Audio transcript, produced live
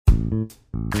I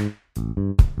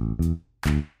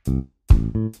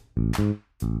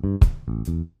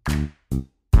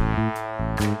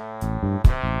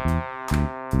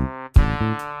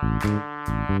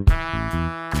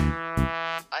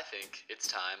think it's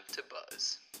time to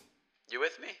buzz. You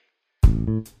with me?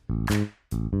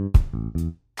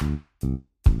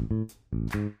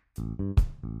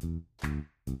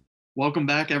 Welcome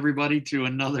back, everybody, to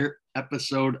another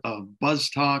episode of Buzz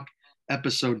Talk,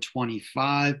 episode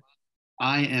 25.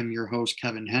 I am your host,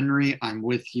 Kevin Henry. I'm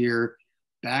with here,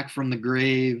 back from the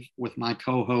grave, with my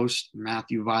co-host,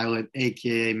 Matthew Violet,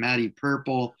 aka Matty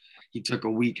Purple. He took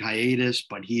a week hiatus,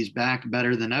 but he's back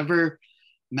better than ever.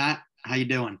 Matt, how you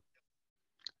doing?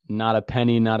 Not a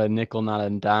penny, not a nickel, not a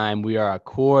dime. We are a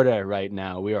quarter right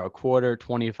now. We are a quarter,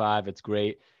 25. It's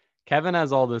great. Kevin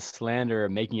has all this slander,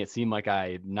 making it seem like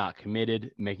I'm not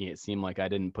committed, making it seem like I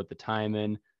didn't put the time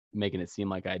in, making it seem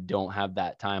like I don't have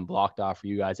that time blocked off for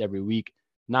you guys every week.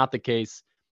 Not the case.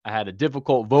 I had a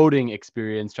difficult voting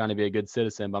experience trying to be a good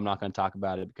citizen, but I'm not going to talk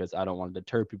about it because I don't want to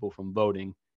deter people from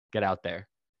voting. Get out there.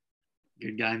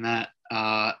 Good guy, Matt.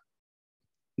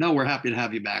 No, we're happy to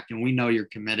have you back, and we know you're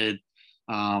committed.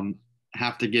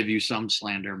 Have to give you some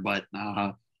slander, but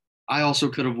I also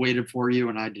could have waited for you,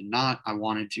 and I did not. I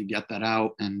wanted to get that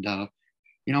out, and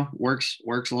works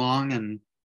long, and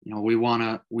we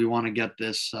wanna get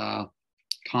this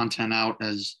content out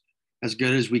as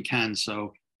good as we can.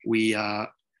 So we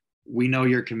know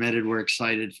you're committed. We're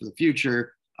excited for the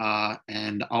future,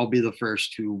 and I'll be the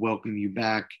first to welcome you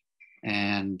back.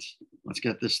 And let's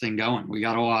get this thing going. We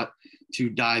got a lot to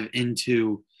dive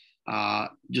into.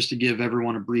 Just to give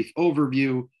everyone a brief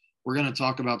overview, we're going to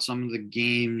talk about some of the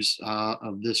games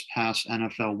of this past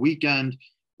NFL weekend.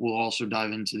 We'll also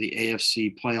dive into the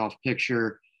AFC playoff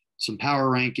picture, some power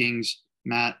rankings.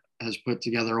 Matt has put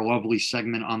together a lovely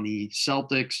segment on the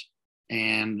Celtics.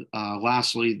 And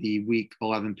lastly, the Week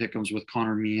 11 pick'ems with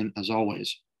Connor Meehan, as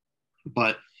always.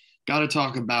 But got to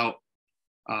talk about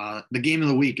the game of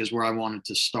the week is where I wanted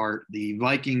to start. The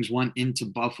Vikings went into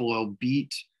Buffalo,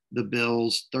 beat the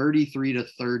Bills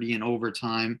 33-30 in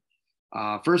overtime.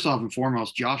 First off and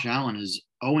foremost, Josh Allen is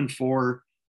 0-4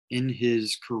 in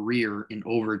his career in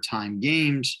overtime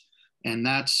games. And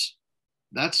that's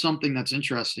something that's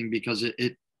interesting because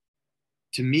it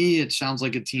to me, it sounds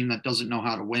like a team that doesn't know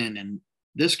how to win. And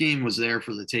this game was there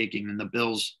for the taking, and the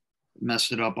Bills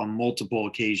messed it up on multiple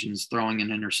occasions, throwing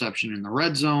an interception in the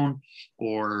red zone,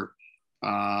 or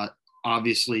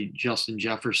obviously Justin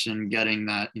Jefferson getting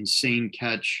that insane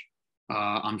catch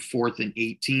on 4th and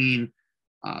 18.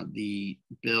 The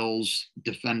Bills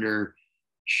defender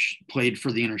played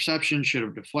for the interception, should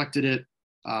have deflected it.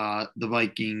 The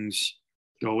Vikings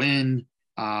go in.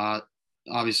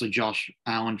 Obviously, Josh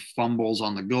Allen fumbles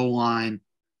on the goal line,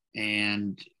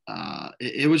 and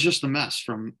it was just a mess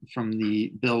from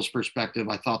the Bills' perspective.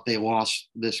 I thought they lost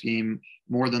this game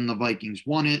more than the Vikings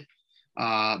won it.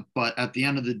 But at the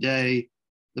end of the day,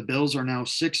 the Bills are now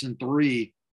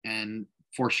 6-3, and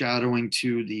foreshadowing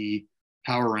to the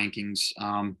power rankings,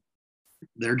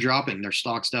 they're dropping. Their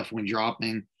stock's definitely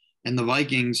dropping. And the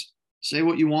Vikings, say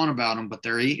what you want about them, but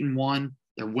they're 8-1.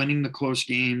 They're winning the close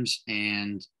games,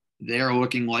 and they are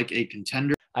looking like a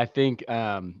contender. I think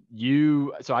so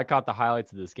I caught the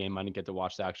highlights of this game. I didn't get to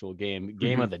watch the actual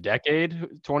game of the decade,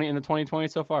 2020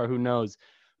 so far. Who knows?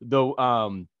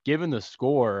 Though, given the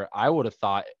score, I would have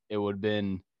thought it would have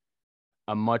been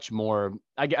a much more,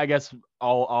 I guess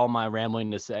all my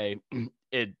rambling to say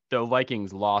the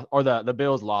Vikings lost, or the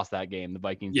Bills lost that game. The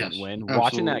Vikings didn't win. Absolutely.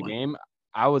 Watching that game,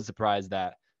 I was surprised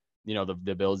that,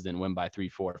 the Bills didn't win by 3,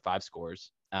 4, or 5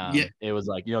 scores. It was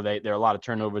like, there are a lot of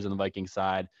turnovers on the Vikings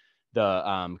side.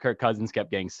 The Kirk Cousins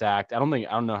kept getting sacked. I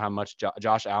don't know how much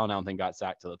Josh Allen, I don't think, got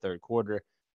sacked till the third quarter.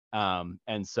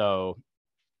 And so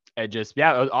it just, it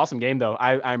was an awesome game though.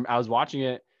 I was watching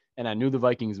it and I knew the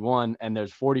Vikings won, and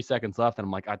there's 40 seconds left. And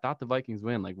I'm like, I thought the Vikings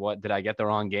win. Like, what, did I get the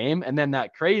wrong game? And then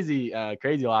that crazy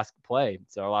last play.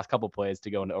 So our last couple plays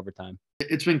to go into overtime.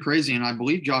 It's been crazy. And I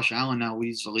believe Josh Allen now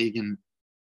leads the league in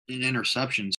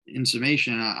interceptions. In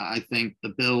summation, I think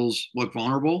the Bills look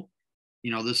vulnerable.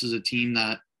 This is a team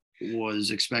that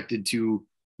was expected to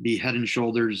be head and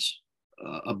shoulders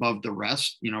above the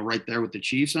rest, right there with the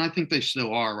Chiefs. And I think they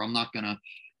still are. I'm not going to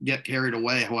get carried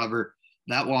away. However,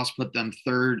 that loss put them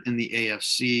third in the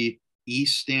AFC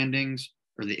East standings,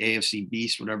 or the AFC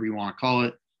Beast, whatever you want to call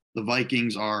it. The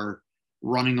Vikings are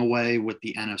running away with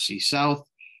the NFC South,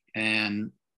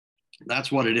 and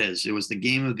that's what it is. It was the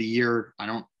game of the year. I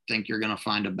don't think you're going to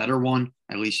find a better one,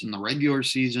 at least in the regular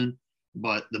season.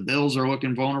 But the Bills are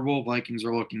looking vulnerable. Vikings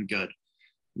are looking good.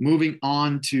 Moving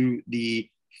on to the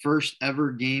first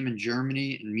ever game in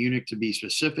Germany, in Munich to be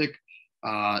specific.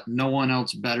 No one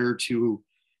else better to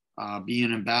be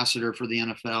an ambassador for the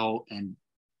NFL and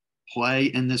play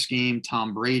in this game.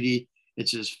 Tom Brady.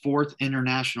 It's his fourth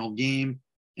international game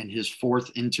and his fourth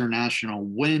international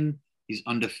win. He's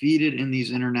undefeated in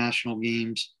these international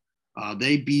games.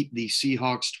 They beat the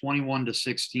Seahawks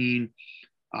 21-16.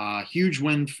 Huge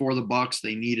win for the Bucs.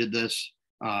 They needed this.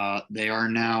 They are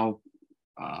now,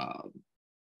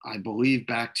 I believe,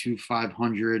 back to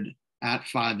 500 at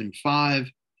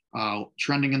 5-5,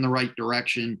 trending in the right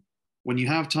direction. When you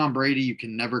have Tom Brady, you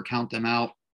can never count them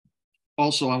out.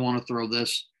 Also, I want to throw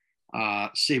this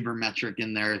sabermetric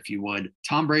in there, if you would.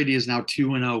 Tom Brady is now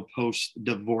 2-0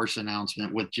 post-divorce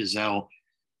announcement with Gisele.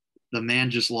 The man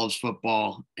just loves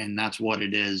football, and that's what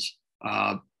it is.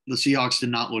 The Seahawks did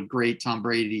not look great. Tom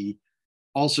Brady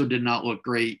also did not look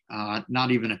great,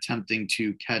 not even attempting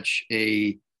to catch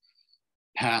a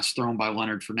pass thrown by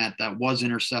Leonard Fournette that was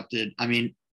intercepted. I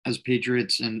mean, as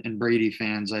Patriots and Brady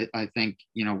fans, I think,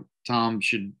 Tom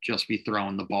should just be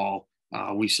throwing the ball.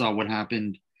 We saw what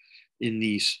happened in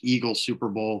the Eagles Super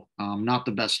Bowl. Not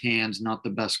the best hands, not the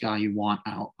best guy you want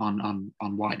out on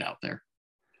wide out there.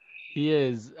 He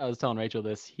is, I was telling Rachel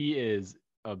this, he is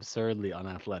absurdly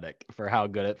unathletic for how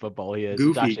good at football he is.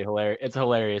 Goofy. It's actually hilarious. It's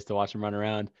hilarious to watch him run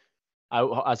around.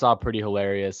 I saw a pretty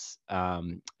hilarious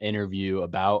interview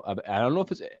about, I don't know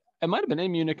if it might have been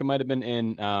in Munich, it might have been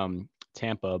in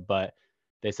Tampa, but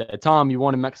they said, Tom, you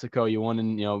won in Mexico, you won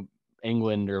in,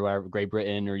 England or wherever, Great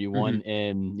Britain, or you won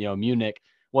in, Munich.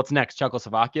 What's next?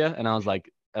 Czechoslovakia? And I was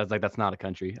like, that's not a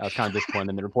country. I was kind of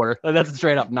disappointed in the reporter. That's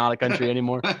straight up not a country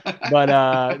anymore.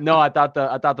 But no, I thought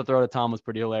the throw to Tom was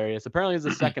pretty hilarious. Apparently it's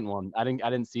the second one. I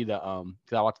didn't see the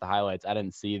because I watched the highlights. I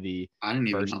didn't see the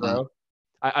first throw.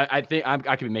 I think I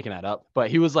could be making that up,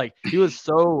 but he was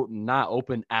so not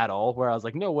open at all, where I was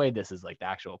like, no way this is like the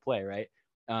actual play, right?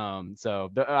 I saw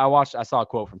a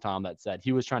quote from Tom that said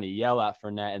he was trying to yell at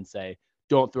Fournette and say,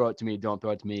 don't throw it to me. Don't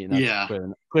throw it to me. And that's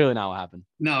clearly not what happened.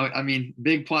 No, I mean,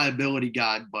 big pliability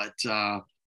guy, but,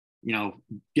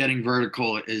 getting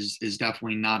vertical is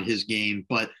definitely not his game.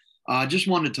 But I just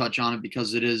wanted to touch on it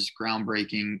because it is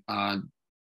groundbreaking.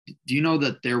 Do you know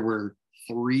that there were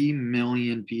 3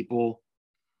 million people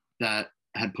that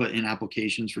had put in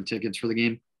applications for tickets for the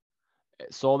game?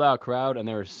 Sold out crowd, and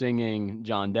they were singing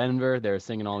John Denver. They were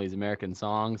singing all these American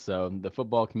songs. So the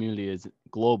football community is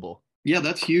global. Yeah,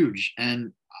 that's huge.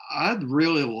 And I'd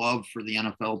really love for the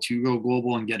NFL to go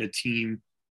global and get a team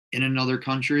in another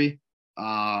country.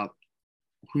 Who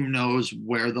knows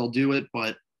where they'll do it,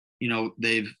 but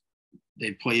they've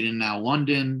played in now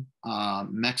London,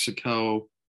 Mexico,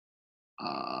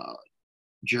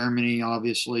 Germany,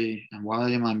 obviously. And why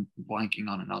am I blanking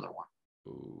on another one?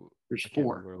 Ooh, there's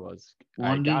 4. Where it was.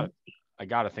 London? I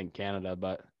gotta think Canada,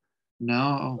 but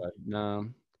no.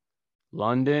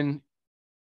 London,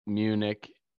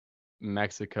 Munich,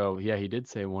 Mexico. Yeah, he did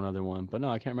say one other one, but no,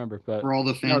 I can't remember. But for all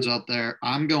the fans out there,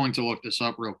 I'm going to look this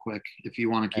up real quick if you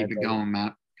want to keep it going,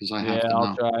 Matt, because I have to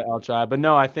know. I'll try. But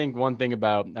no, I think one thing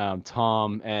about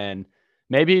Tom, and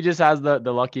maybe he just has the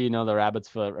lucky, the rabbit's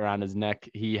foot around his neck.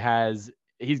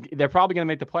 They're probably going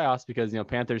to make the playoffs because,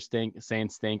 Panthers stink,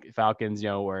 Saints stink, Falcons,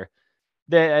 where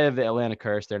they have the Atlanta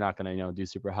curse. They're not going to, do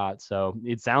super hot. So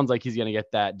it sounds like he's going to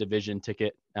get that division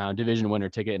winner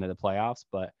ticket into the playoffs,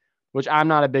 which I'm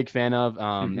not a big fan of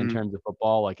in terms of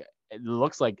football. Like it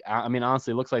looks like,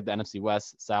 honestly, it looks like the NFC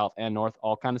West, South, and North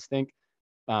all kind of stink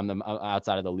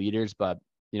outside of the leaders. But,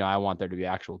 I want there to be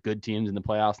actual good teams in the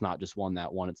playoffs, not just one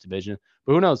that won its division.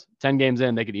 But who knows? 10 games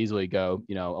in, they could easily go,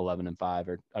 11-5,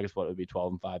 or I guess what it would be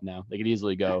 12-5 now. They could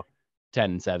easily go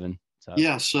 10-7. So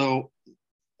yeah. So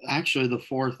actually the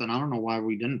fourth, and I don't know why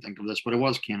we didn't think of this, but it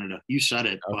was Canada. You said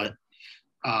it, okay.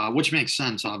 But which makes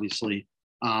sense, obviously.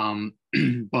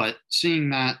 But seeing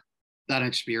that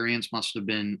experience must have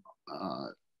been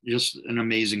just an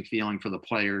amazing feeling for the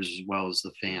players as well as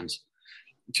the fans.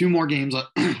 2 more games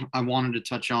I wanted to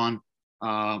touch on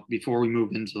before we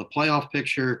move into the playoff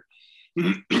picture.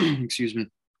 Excuse me.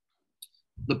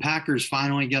 The Packers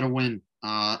finally get a win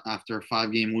after a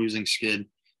 5-game losing skid,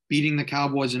 beating the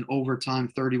Cowboys in overtime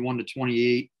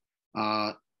 31-28.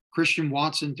 Christian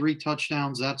Watson, 3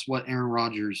 touchdowns. That's what Aaron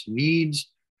Rodgers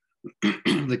needs.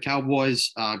 The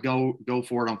Cowboys go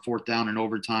for it on 4th down in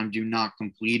overtime, do not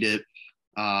complete it.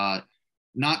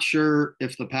 Not sure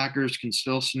if the Packers can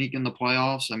still sneak in the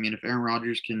playoffs. I mean, if Aaron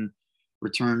Rodgers can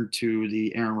return to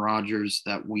the Aaron Rodgers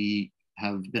that we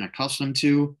have been accustomed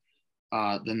to,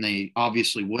 then they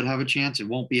obviously would have a chance. It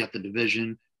won't be at the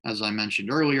division. As I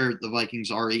mentioned earlier, the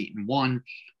Vikings are 8-1.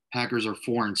 Packers are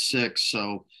 4-6.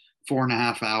 So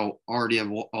 4.5 out, already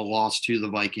have a loss to the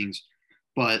Vikings.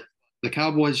 But the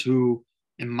Cowboys, who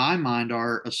in my mind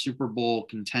are a Super Bowl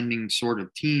contending sort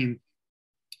of team,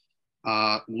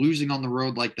 losing on the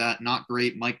road like that, not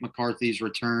great. Mike McCarthy's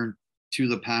return to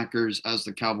the Packers as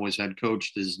the Cowboys head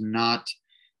coach does not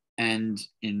end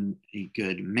in a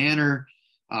good manner.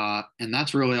 And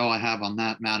that's really all I have on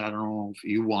that, Matt. I don't know if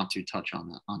you want to touch on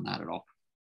that at all.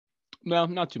 No,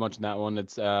 not too much on that one.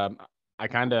 It's I'm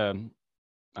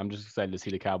just excited to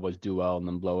see the Cowboys do well and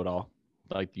then blow it all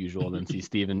like usual, and then see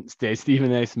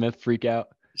Stephen A. Smith freak out.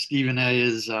 Stephen A.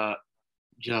 is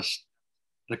just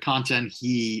the content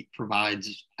he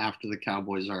provides after the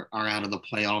Cowboys are out of the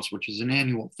playoffs, which is an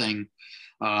annual thing,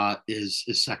 is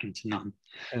second to none.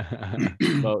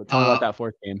 Well, tell me about that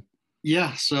fourth game.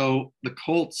 Yeah, so the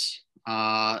Colts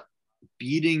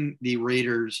beating the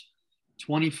Raiders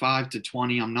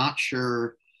 25-20. I'm not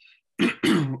sure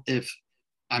if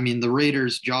the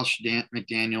Raiders, Josh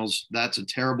McDaniels, that's a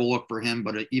terrible look for him,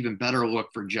 but an even better look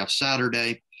for Jeff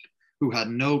Saturday, who had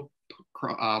no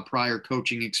prior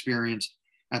coaching experience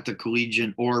at the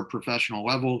collegiate or professional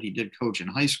level. He did coach in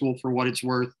high school for what it's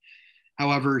worth.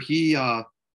 However, he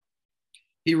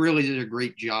really did a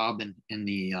great job in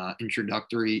the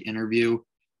introductory interview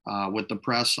with the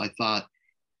press. I thought,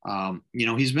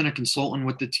 he's been a consultant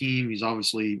with the team. He's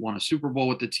obviously won a Super Bowl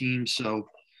with the team. So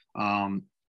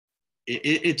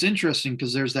it's interesting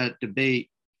because there's that debate.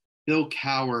 Bill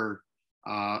Cowher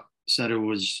said it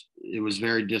was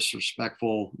very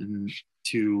disrespectful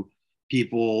to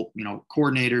people,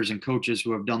 coordinators and coaches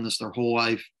who have done this their whole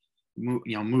life,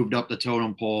 moved up the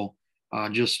totem pole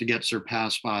just to get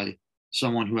surpassed by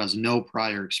someone who has no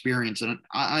prior experience. And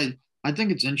I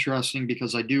think it's interesting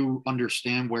because I do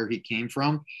understand where he came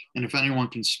from. And if anyone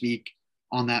can speak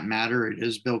on that matter, it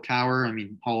is Bill Cowher.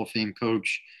 Hall of Fame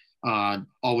coach,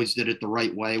 always did it the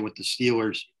right way with the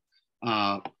Steelers.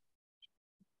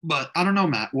 But I don't know,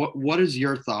 Matt, what is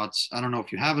your thoughts? I don't know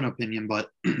if you have an opinion, but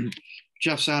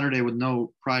Jeff Saturday with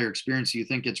no prior experience, do you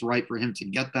think it's right for him to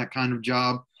get that kind of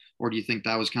job? Or do you think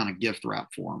that was kind of gift wrap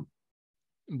for him?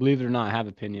 Believe it or not, I have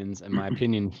opinions. And my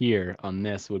opinion here on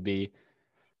this would be,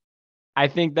 I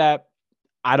think that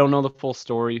I don't know the full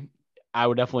story. I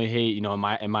would definitely hate,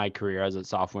 in my career as a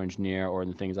software engineer or in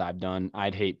the things I've done,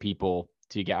 I'd hate people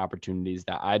to get opportunities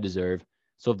that I deserve.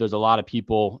 So if there's a lot of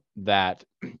people that,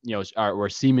 were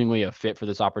seemingly a fit for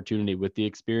this opportunity with the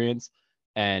experience,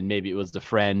 and maybe it was the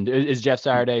friend. Is Jeff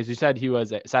Saturdays? You said he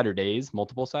was at Saturdays,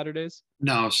 multiple Saturdays?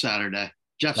 No, Saturday.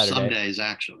 Jeff Sundays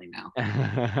actually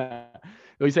now.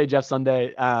 You say Jeff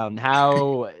Sunday.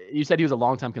 How you said he was a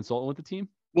longtime consultant with the team?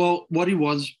 Well, what he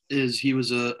was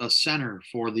a center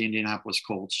for the Indianapolis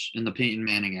Colts in the Peyton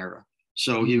Manning era.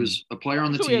 So he was a player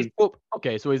on the team.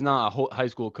 So he's not a high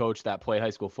school coach that played high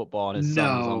school football, and his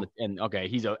son was on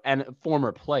he's a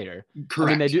former player.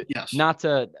 Correct. They do, yes. Not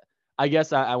to. I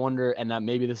guess I wonder, and that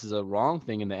maybe this is a wrong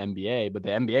thing in the NBA, but the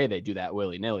NBA, they do that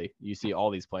willy-nilly. You see all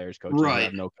these players coaching who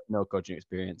have no coaching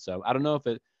experience. So I don't know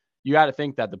if you got to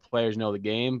think that the players know the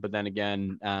game, but then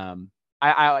again,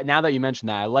 I now that you mentioned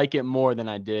that, I like it more than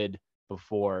I did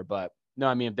before. But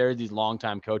no, if there's these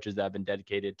longtime coaches that have been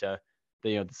dedicated to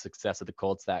the success of the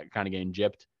Colts that kind of getting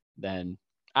gypped, then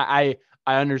I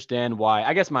understand why.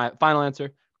 I guess my final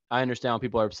answer, I understand when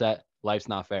people are upset. Life's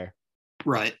not fair.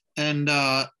 Right. And,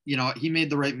 he made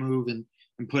the right move in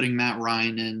putting Matt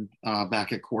Ryan in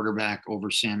back at quarterback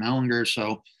over Sam Ehlinger.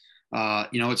 So,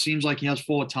 it seems like he has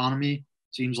full autonomy.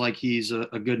 Seems like he's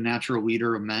a good natural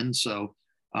leader of men. So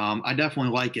I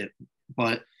definitely like it.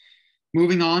 But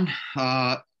moving on,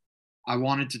 I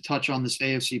wanted to touch on this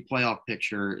AFC playoff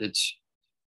picture.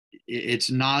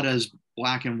 It's not as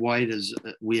black and white as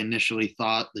we initially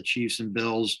thought. The Chiefs and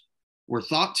Bills were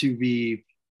thought to be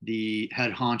the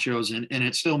head honchos, and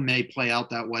it still may play out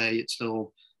that way. It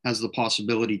still has the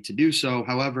possibility to do so.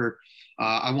 However,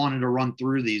 I wanted to run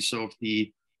through these. So if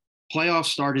the playoffs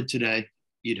started today,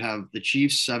 you'd have the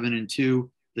Chiefs 7-2,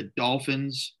 the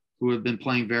Dolphins, who have been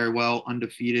playing very well,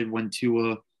 undefeated when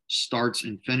Tua starts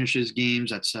and finishes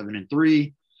games at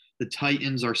 7-3. The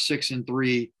Titans are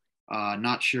 6-3.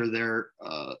 Not sure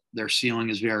their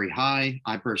ceiling is very high.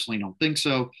 I personally don't think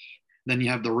so. Then you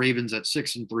have the Ravens at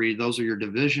 6-3. Those are your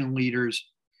division leaders.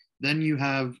 Then you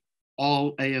have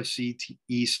all AFC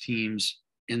East teams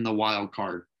in the wild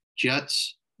card: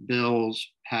 Jets, Bills,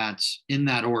 Pats, in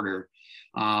that order.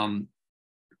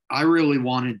 I really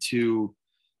wanted to.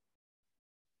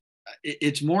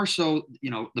 It's more so,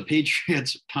 the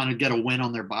Patriots kind of get a win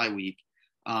on their bye week.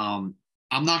 I'm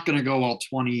not going to go all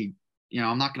 20.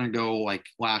 I'm not going to go like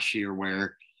last year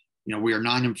where, we are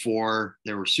 9-4.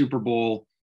 There were Super Bowl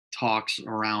talks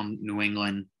around New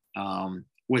England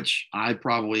which I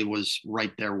probably was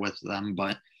right there with them.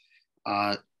 But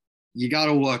you got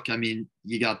to look. I mean,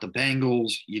 you got the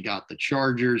Bengals, you got the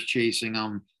Chargers chasing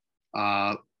them,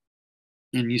 and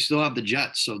you still have the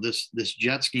Jets. So this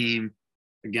Jets game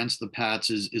against the Pats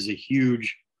is a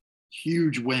huge,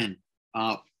 huge win.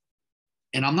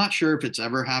 And I'm not sure if it's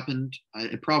ever happened.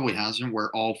 It probably hasn't, where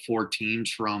all four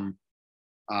teams from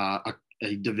a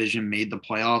division made the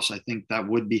playoffs. I think that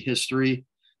would be history.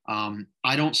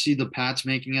 I don't see the Pats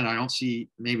making it. I don't see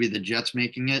maybe the Jets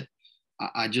making it.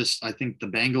 I think the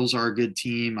Bengals are a good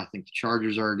team. I think the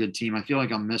Chargers are a good team. I feel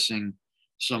like I'm missing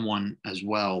someone as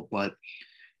well, but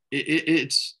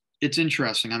it's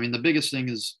interesting. I mean, the biggest thing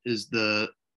is the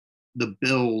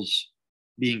Bills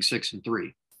being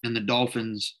 6-3, and the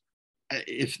Dolphins.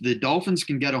 If the Dolphins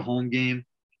can get a home game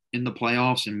in the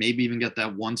playoffs and maybe even get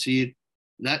that 1 seed,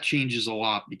 that changes a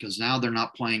lot, because now they're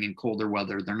not playing in colder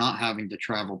weather. They're not having to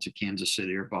travel to Kansas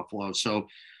City or Buffalo. So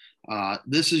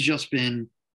this has just been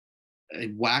a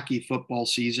wacky football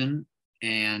season.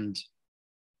 And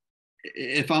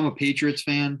if I'm a Patriots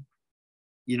fan,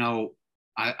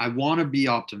 I want to be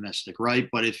optimistic, right?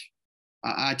 But if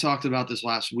I talked about this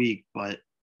last week, but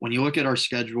when you look at our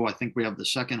schedule, I think we have the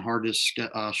second hardest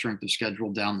strength of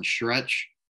schedule down the stretch.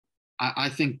 I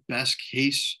think best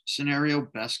case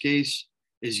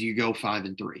is you go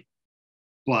 5-3,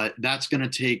 but that's going to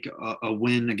take a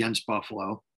win against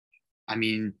Buffalo. I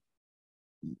mean,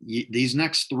 these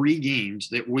next 3 games,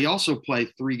 that we also play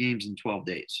 3 games in 12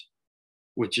 days,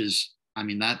 which is, I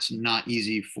mean, that's not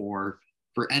easy for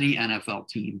any NFL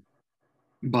team.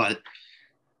 But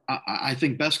I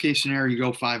think best case scenario, you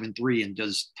go 5-3, and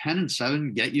does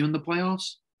 10-7 get you in the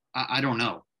playoffs? I don't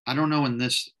know. I don't know in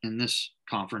this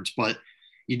conference, but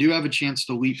you do have a chance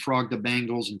to leapfrog the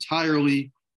Bengals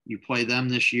entirely. You play them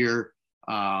this year,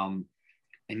 and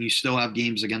you still have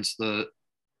games against the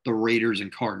Raiders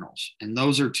and Cardinals, and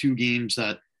those are 2 games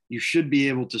that you should be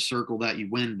able to circle that you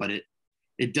win. But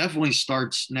it definitely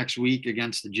starts next week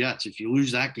against the Jets. If you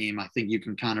lose that game, I think you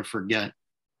can kind of forget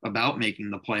about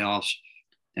making the playoffs.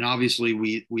 And obviously,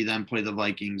 we then play the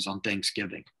Vikings on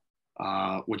Thanksgiving,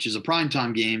 which is a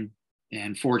primetime game.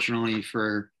 And fortunately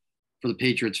for the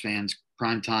Patriots fans,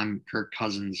 primetime Kirk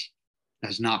Cousins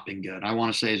has not been good. I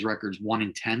want to say his record's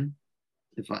 1-10,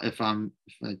 if I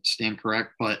stand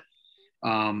correct. But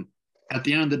at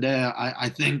the end of the day, I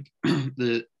think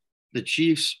the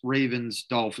Chiefs, Ravens,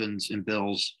 Dolphins, and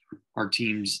Bills are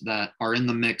teams that are in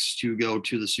the mix to go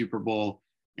to the Super Bowl,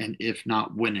 and if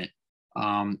not, win it.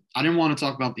 I didn't want to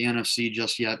talk about the NFC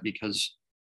just yet, because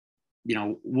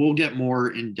we'll get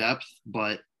more in depth,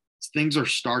 but things are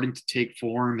starting to take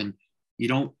form, and you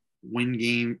don't win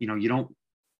game. You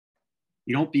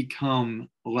don't become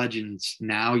legends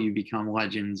now. You become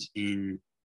legends in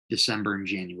December and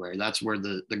January. That's where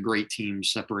the great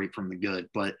teams separate from the good.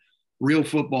 But real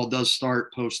football does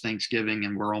start post Thanksgiving,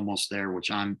 and we're almost there, which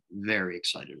I'm very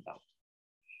excited about.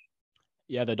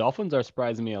 Yeah, the Dolphins are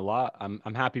surprising me a lot. I'm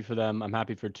happy for them. I'm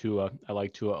happy for Tua. I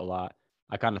like Tua a lot.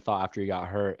 I kind of thought after he got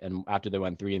hurt and after they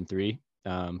went 3-3,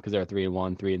 because they're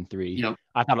 3-1, 3-3. Yep.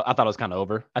 I thought it was kind of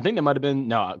over. I think they might have been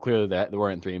clearly they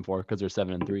weren't 3-4 because they're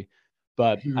 7-3.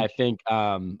 But I think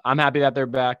I'm happy that they're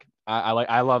back.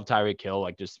 I love Tyreek Hill,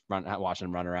 like just watching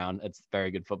him run around. It's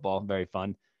very good football, very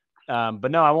fun.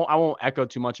 But no, I won't echo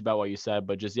too much about what you said.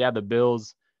 But just the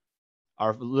Bills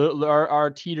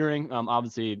are teetering.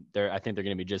 Obviously, I think they're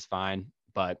going to be just fine.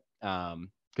 But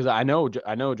because I know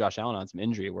Josh Allen had some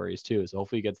injury worries too, so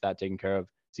hopefully he gets that taken care of.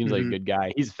 Seems like a good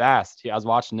guy. He's fast. I was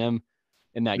watching him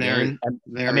in that game. And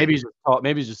maybe he's just tall,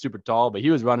 maybe he's just super tall, but he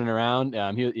was running around.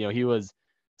 He was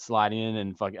sliding in,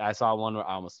 and I saw one where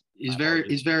I almost. He's very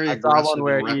I aggressive.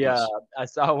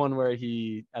 saw one where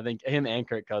I think him and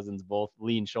Kirk Cousins both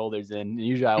lean shoulders in. And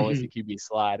usually I always see QB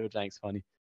slide, which I think is funny.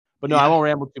 But no, I won't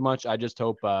ramble too much. I just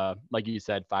hope, like you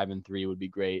said, 5-3 would be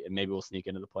great, and maybe we'll sneak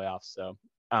into the playoffs. So,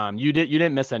 you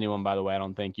didn't miss anyone, by the way. I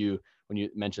don't think when you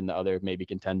mentioned the other maybe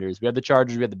contenders. We had the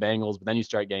Chargers, we had the Bengals, but then you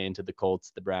start getting into the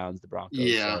Colts, the Browns, the Broncos.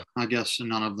 Yeah, so. I guess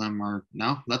none of them are.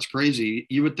 No, that's crazy.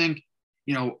 You would think,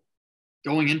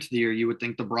 going into the year, you would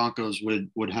think the Broncos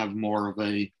would have more of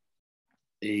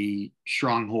a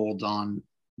stronghold on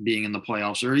being in the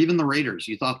playoffs, or even the Raiders.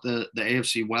 You thought the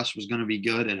AFC West was going to be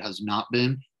good. It has not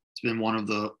been. It's been one of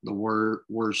the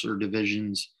worser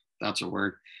divisions. That's a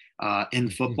word in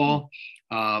football.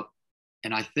 And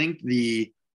I think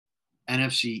the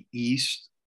NFC East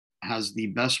has the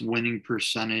best winning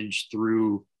percentage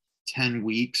through 10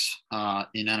 weeks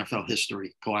in NFL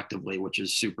history collectively, which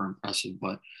is super impressive.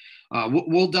 But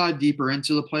we'll dive deeper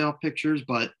into the playoff pictures.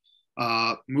 But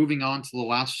moving on to the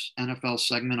last NFL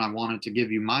segment, I wanted to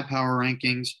give you my power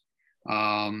rankings.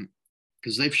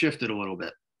 because they've shifted a little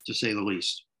bit, to say the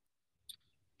least.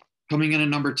 Coming in at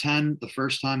number 10, the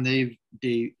first time they've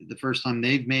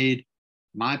made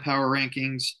my power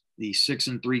rankings, the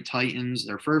 6-3 Titans.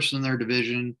 They're first in their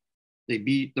division. They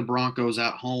beat the Broncos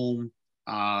at home.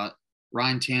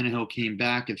 Ryan Tannehill came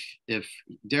back. If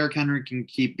Derrick Henry can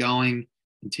keep going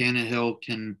and Tannehill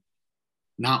can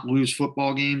not lose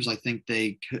football games, I think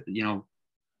they could,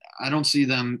 I don't see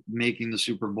them making the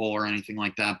Super Bowl or anything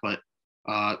like that, but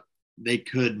they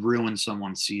could ruin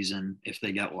someone's season if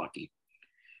they get lucky.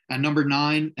 At number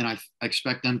 9, and I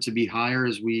expect them to be higher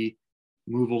as we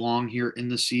move along here in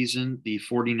the season, the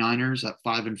 49ers at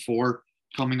 5-4,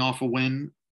 coming off a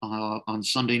win on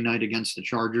Sunday night against the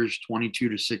Chargers,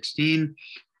 22-16.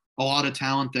 A lot of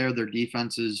talent there. Their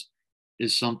defense is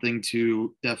something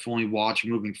to definitely watch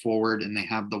moving forward, and they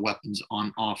have the weapons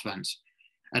on offense.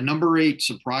 At number 8,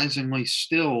 surprisingly,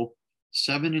 still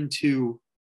 7-2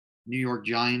 New York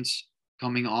Giants,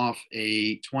 coming off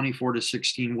a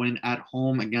 24-16 win at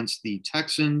home against the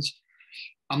Texans.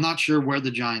 I'm not sure where the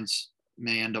Giants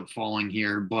may end up falling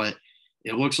here, but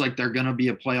it looks like they're going to be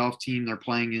a playoff team. They're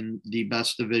playing in the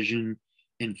best division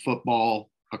in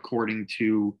football, according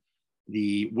to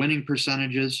the winning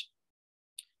percentages.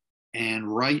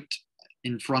 And right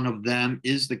in front of them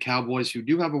is the Cowboys, who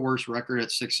do have a worse record at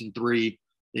 6-3.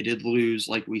 They did lose,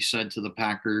 like we said, to the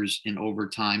Packers in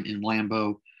overtime in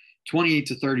Lambeau,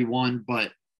 28-31.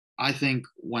 But I think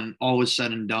when all is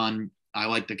said and done, I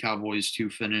like the Cowboys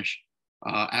to finish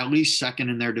at least second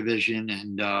in their division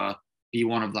and be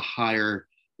one of the higher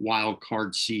wild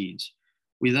card seeds.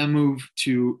 We then move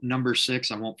to number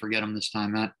 6. I won't forget them this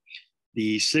time, Matt.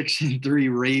 The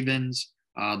 6-3 Ravens.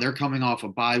 They're coming off a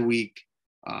bye week,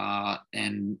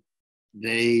 and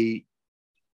they're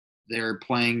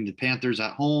playing the Panthers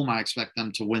at home. I expect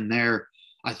them to win there.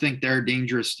 I think they're a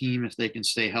dangerous team if they can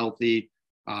stay healthy.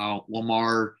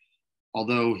 Lamar,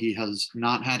 although he has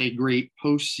not had a great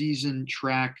postseason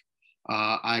track,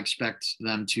 I expect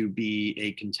them to be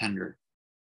a contender.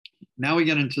 Now we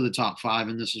get into the top 5,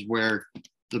 and this is where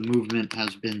the movement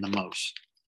has been the most.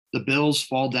 The Bills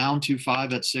fall down to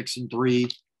 5 at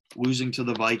 6-3, losing to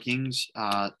the Vikings.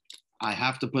 I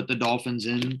have to put the Dolphins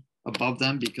in above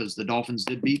them because the Dolphins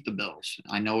did beat the Bills.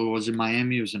 I know it was in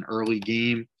Miami. It was an early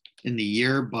game in the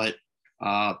year, but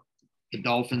the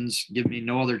Dolphins give me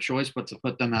no other choice but to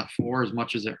put them at 4, as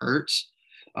much as it hurts.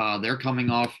 They're coming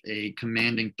off a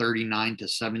commanding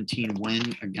 39-17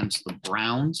 win against the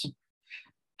Browns.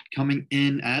 Coming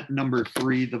in at number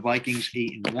 3, the Vikings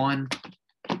 8-1.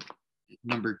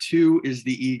 Number 2 is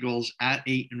the Eagles at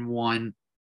 8-1,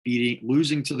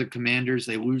 losing to the Commanders.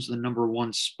 They lose the number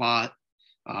 1 spot.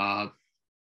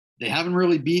 They haven't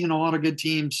really beaten a lot of good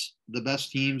teams. The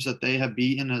best teams that they have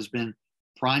beaten has been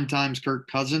Primetime's Kirk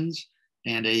Cousins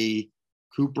and a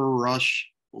Cooper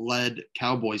Rush-led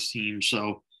Cowboys team.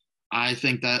 So I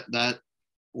think that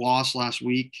loss last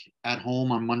week at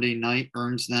home on Monday night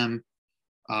earns them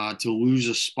to lose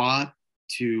a spot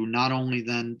to not only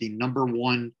then the number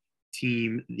 1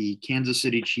 team, the Kansas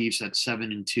City Chiefs at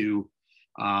 7-2.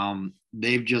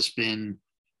 They've just been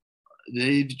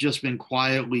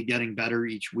quietly getting better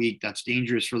each week. That's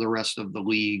dangerous for the rest of the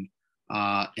league.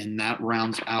 And that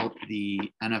rounds out the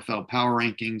NFL power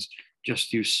rankings.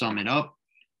 Just to sum it up,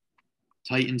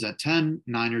 Titans at 10,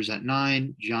 Niners at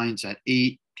 9, Giants at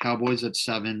 8, Cowboys at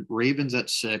 7, Ravens at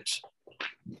 6,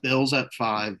 Bills at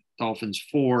 5, Dolphins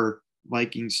 4,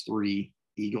 Vikings 3,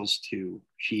 Eagles 2,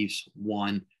 Chiefs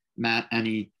 1. Matt,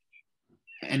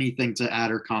 anything to add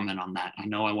or comment on that? I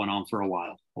know I went on for a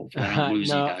while. Hopefully I don't lose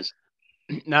you guys.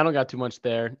 No, I don't got too much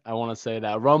there. I want to say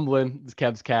that Rumbling is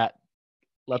Kev's cat.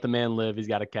 Let the man live. He's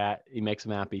got a cat. He makes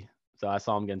him happy. So I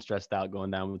saw him getting stressed out going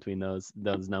down between those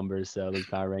numbers. So those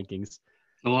power rankings.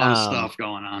 A lot of stuff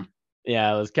going on.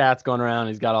 Yeah, those cats going around.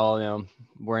 He's got all,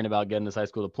 worrying about getting his high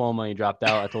school diploma. He dropped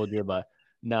out. I told you, but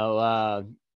no, I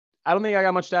don't think I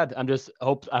got much to add. I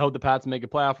hope the Pats make a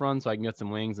playoff run so I can get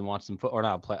some wings and watch some or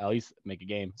not play, at least make a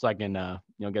game so I can,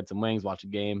 get some wings, watch a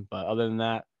game. But other than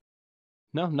that,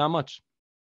 no, not much.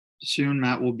 Soon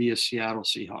Matt will be a Seattle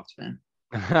Seahawks fan.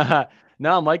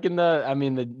 No, I'm liking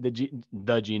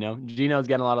the Geno. Geno's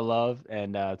getting a lot of love,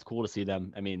 and it's cool to see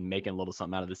them. Making a little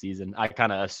something out of the season. I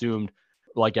kind of assumed,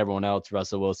 like everyone else,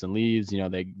 Russell Wilson leaves.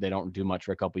 They don't do much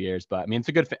for a couple of years, but it's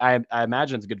a good. I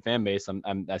imagine it's a good fan base.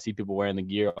 I see people wearing the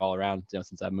gear all around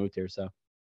since I've moved here. So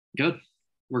good.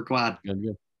 We're glad.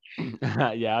 Good.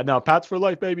 Yeah, no, Pats for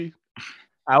life, baby.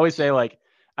 I always say,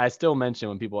 I still mention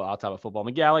when people outside of football, I'm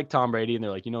like, yeah, I like Tom Brady, and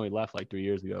they're like, he left 3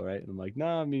 years ago, right? And I'm like,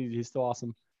 no, he's still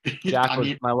awesome. Jack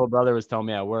my little brother was telling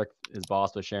me at work, his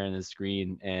boss was sharing his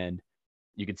screen, and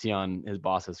you could see on his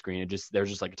boss's screen. There's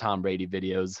just like Tom Brady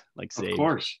videos like saved. Of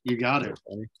course, you got it.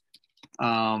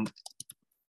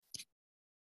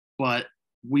 But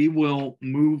we will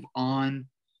move on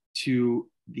to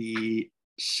the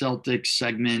Celtics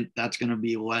segment. That's going to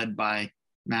be led by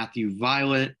Matthew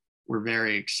Violet. We're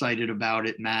very excited about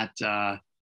it. Matt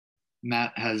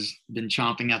has been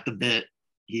chomping at the bit.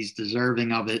 He's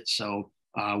deserving of it. So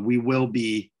we will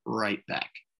be right back.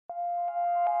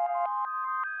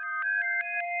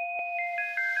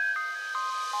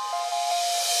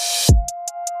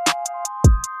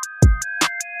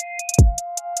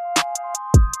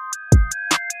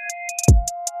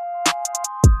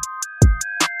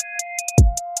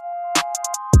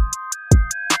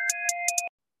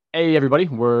 Hey everybody,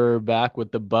 we're back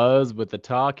with the buzz, with the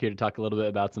talk, here to talk a little bit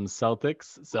about some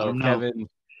Celtics. So Kevin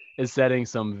is setting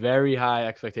some very high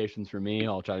expectations for me.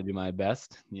 I'll try to do my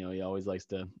best. You know, he always likes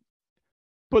to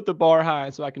put the bar high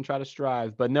so I can try to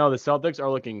strive. But no, the Celtics are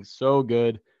looking so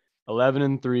good.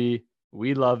 11-3.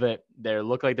 We love it. They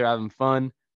look like they're having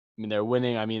fun. I mean, they're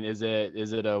winning. I mean, is it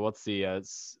let's see,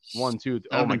 it's 1, 2,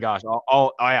 oh my gosh.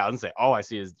 Oh yeah, I was gonna say all I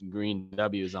see is green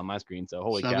W's on my screen. So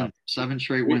holy cow. 7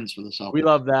 straight wins for the Celtics. We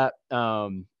love that.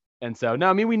 And so no,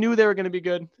 I mean, we knew they were going to be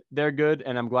good. They're good,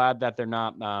 and I'm glad that they're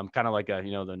not kind of like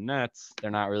the Nets. They're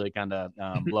not really kind of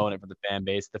blowing it for the fan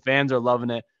base. The fans are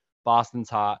loving it. Boston's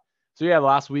hot. So yeah,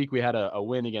 last week we had a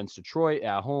win against Detroit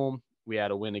at home. We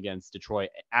had a win against Detroit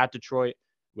at Detroit.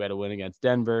 We had a win against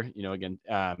Denver, again,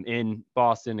 in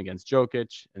Boston against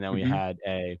Jokic. And then we had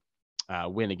a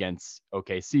win against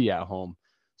OKC at home.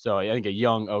 So I think a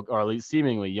young, or at least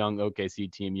seemingly young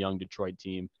OKC team, young Detroit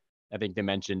team. I think they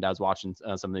mentioned, I was watching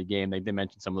some of the game, they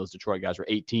mentioned some of those Detroit guys were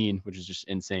 18, which is just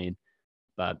insane.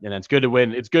 And it's good to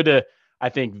win. It's good to, I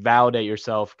think, validate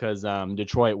yourself because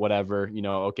Detroit, whatever,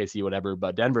 OKC, whatever.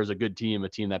 But Denver is a good team, a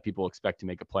team that people expect to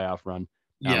make a playoff run.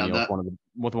 Yeah,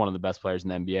 with one of the best players in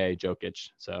the NBA, Jokic.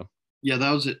 So yeah,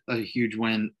 that was a huge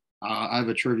win. I have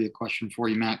a trivia question for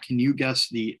you, Matt. Can you guess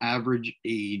the average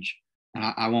age?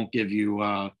 And I won't give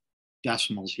you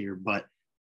decimals here, but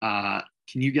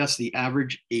can you guess the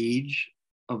average age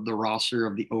of the roster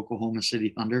of the Oklahoma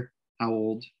City Thunder? How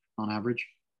old on average?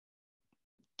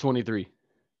 23.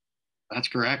 That's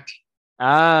correct.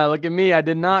 Look at me. I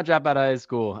did not drop out of high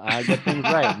school. I get things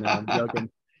right. No, I'm joking.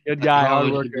 Good guy,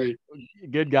 hard worker.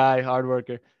 Good guy, hard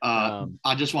worker.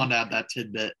 I just wanted to add that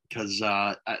tidbit because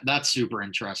that's super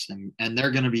interesting, and they're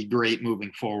going to be great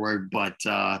moving forward. But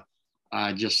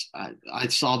I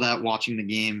saw that watching the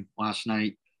game last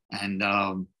night, and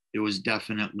it was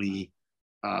definitely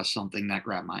something that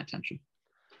grabbed my attention.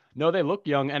 No, they look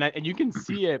young, and you can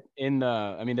see it in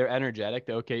they're energetic,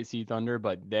 the OKC Thunder,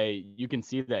 but you can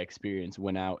see the experience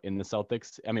win out in the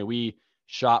Celtics. I mean, we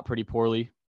shot pretty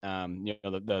poorly.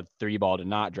 The 3-ball did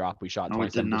not drop. We shot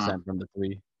 27% from the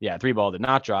 3. Yeah, 3-ball did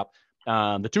not drop.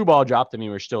 The 2-ball dropped. I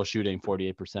mean, we're still shooting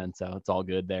 48%, so it's all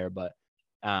good there. But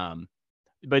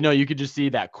no, you could just see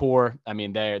that core. I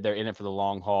mean, they're in it for the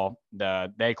long haul.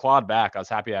 They clawed back. I was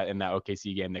happy that in that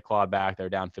OKC game they clawed back. They're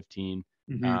down 15.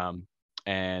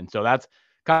 And so that's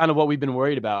kind of what we've been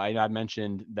worried about. I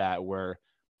mentioned that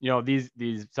these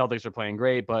Celtics are playing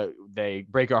great, but they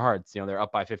break our hearts. They're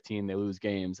up by 15, they lose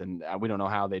games, and we don't know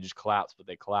how they just collapse, but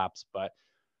they collapse. But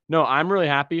no, I'm really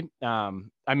happy.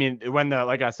 I mean,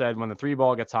 like I said, when the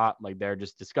 3-ball gets hot, like they're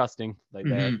just disgusting. Like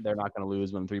they're not going to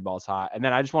lose when the 3-ball's hot. And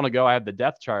then I just want to go. I have the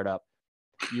depth chart up.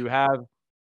 You have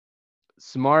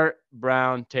Smart,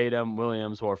 Brown, Tatum,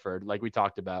 Williams, Horford, like we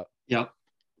talked about. Yep.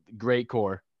 Great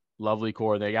core. Lovely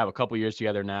core. They have a couple years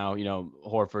together now.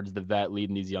 Horford's the vet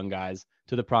leading these young guys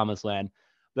to the promised land.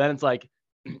 But then it's like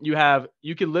you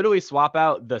could literally swap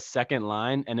out the second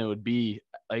line and it could be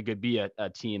a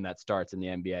team that starts in the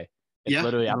NBA. It's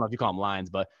literally, I don't know if you call them lines,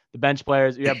 but the bench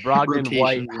players, you have Brogdon,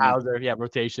 White, Hauser. Yeah,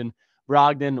 rotation.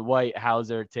 Brogdon, White,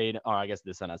 Hauser, Tatum. Or I guess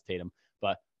this one has Tatum,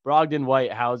 but Brogdon,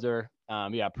 White, Hauser.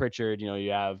 You have Pritchard. You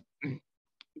have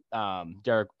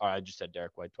Derek. Or I just said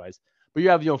Derek White twice. But you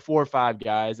have 4 or 5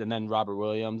 guys, and then Robert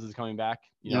Williams is coming back.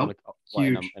 In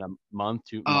a month,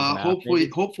 2 months.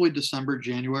 Hopefully December,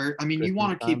 January. I mean, you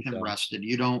want to keep him rested.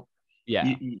 You don't. Yeah.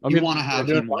 You want to have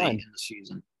him late in the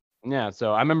season. Yeah.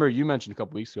 So I remember you mentioned a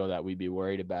couple weeks ago that we'd be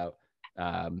worried about.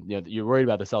 You're worried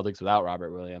about the Celtics without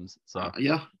Robert Williams. So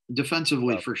yeah,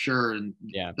 defensively for sure, and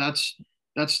that's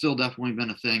still definitely been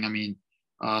a thing. I mean,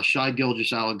 Shai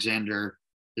Gilgeous-Alexander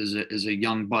is a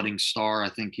young budding star. I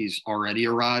think he's already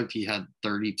arrived. He had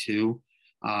 32.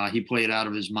 He played out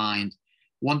of his mind.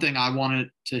 One thing I wanted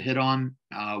to hit on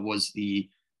was the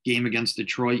game against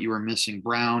Detroit. You were missing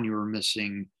Brown. You were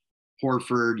missing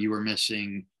Horford. You were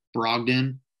missing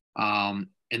Brogdon.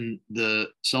 and the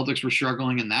Celtics were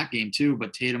struggling in that game too.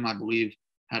 But Tatum, I believe,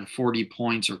 had 40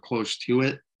 points or close to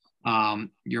it.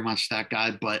 You're my stat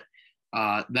guy, but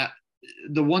that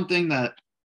the one thing that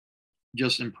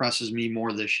just impresses me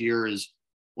more this year is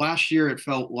last year it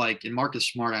felt like, and Marcus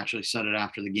Smart actually said it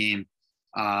after the game,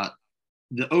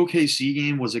 the OKC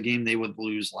game was a game they would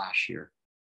lose last year.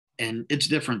 And it's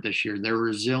different this year. They're a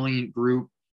resilient group.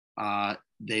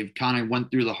 They've kind of went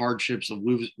through the hardships of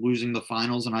losing the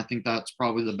finals, and I think that's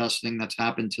probably the best thing that's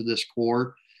happened to this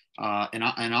core. And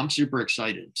I'm super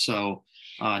excited. So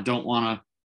don't want to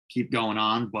keep going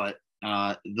on, but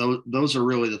those are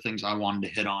really the things I wanted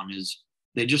to hit on. Is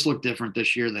they just look different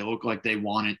this year. They look like they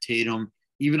want it. Tatum,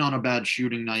 even on a bad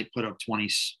shooting night, put up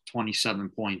 27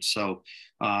 points. So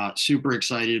super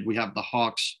excited. We have the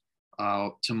Hawks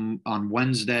on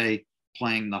Wednesday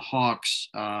playing the Hawks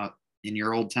in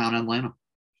your old town, Atlanta.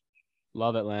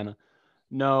 Love Atlanta.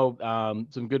 No,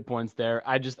 some good points there.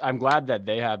 I'm glad that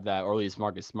they have that, or at least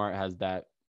Marcus Smart has that,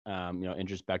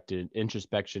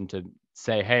 introspection to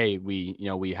say, hey,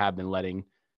 we have been letting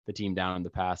the team down in the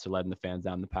past, or letting the fans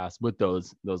down in the past with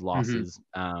those losses,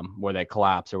 where they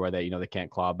collapse or where they can't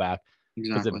claw back.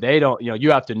 Because if they don't,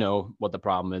 you have to know what the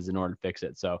problem is in order to fix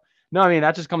it. So no, I mean,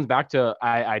 that just comes back to,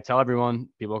 I tell everyone,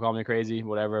 people call me crazy,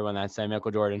 whatever, when I say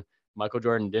Michael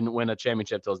Jordan didn't win a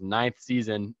championship till his 9th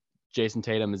season. Jason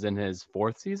Tatum is in his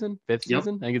 4th season, 5th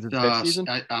season. I think it's his 5th season.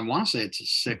 I want to say it's his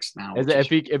 6th now. If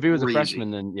he was crazy. A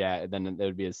freshman, then it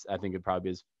would be I think it'd probably be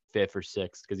his 5th or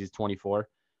 6th, because he's 24.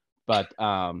 But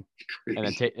and then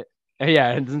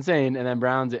it's insane. And then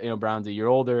Brown's a year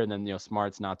older, and then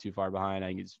Smart's not too far behind. I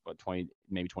think he's 20,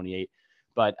 maybe 28.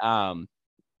 But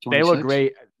they look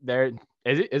great.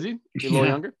 Is he a little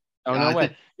younger? Oh, no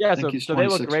way. So they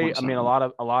look great. I mean, a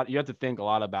lot. You have to think a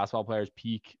lot of basketball players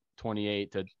peak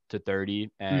 28 to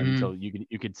 30, and so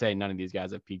you could say none of these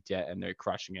guys have peaked yet, and they're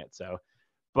crushing it. So,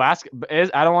 I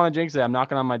don't want to jinx it. I'm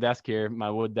knocking on my desk here, my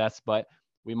wood desk, but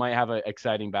we might have an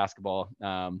exciting basketball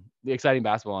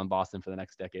in Boston for the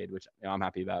next decade, which I'm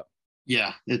happy about.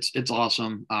 Yeah, it's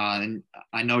awesome. And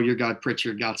I know your guy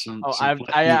Pritchard got some. Oh,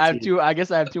 I have two. I guess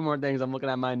I have two more things. I'm looking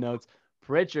at my notes.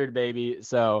 Pritchard, baby.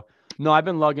 So no, I've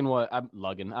been loving what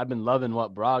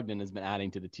Brogdon has been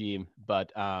adding to the team.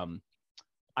 But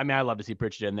I mean, I love to see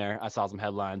Pritchard in there. I saw some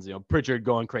headlines, Pritchard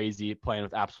going crazy, playing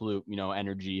with absolute,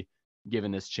 energy, given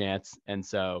this chance. And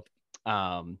so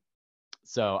I'm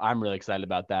really excited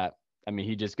about that. I mean,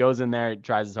 he just goes in there,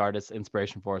 tries his hardest,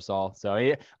 inspiration for us all. So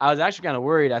I was actually kind of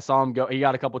worried. I saw him go. He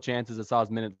got a couple chances. I saw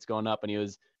his minutes going up, and he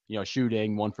was,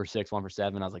 shooting 1 for 6, 1 for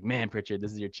 7. I was like, man, Pritchard,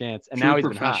 this is your chance. And now he's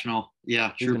been hot.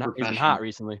 Yeah, he's been hot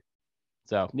recently.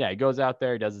 So yeah, he goes out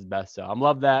there, he does his best. So I'm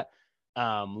love that.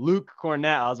 Luke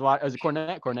Cornett. I was watching. Is it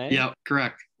Cornet? Yeah,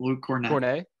 correct. Luke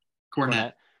Cornett.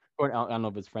 Cornett. I don't know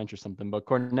if it's French or something, but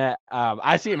Cornett.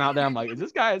 I see him out there. I'm like, is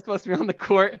this guy supposed to be on the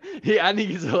court? I think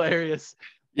he's hilarious.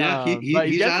 Yeah,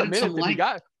 he's added some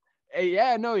length. He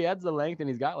adds the length, and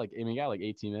he got like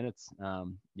 18 minutes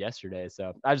yesterday.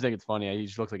 So I just think it's funny. He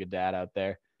just looks like a dad out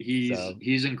there.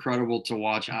 He's incredible to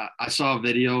watch. I saw a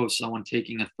video of someone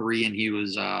taking a 3, and he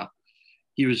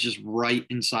was just right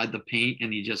inside the paint,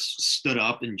 and he just stood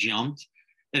up and jumped,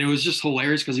 and it was just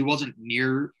hilarious because he wasn't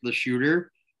near the shooter,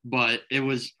 but it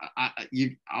was.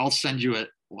 I'll send you it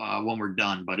when we're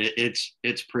done, but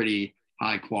it's pretty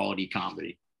high quality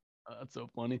comedy. That's so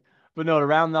funny. But no, to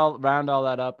round all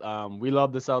that up, we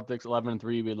love the Celtics 11-3.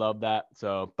 We love that.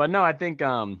 So, but no, I think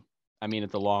I mean,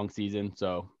 it's a long season,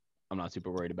 so I'm not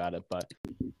super worried about it. But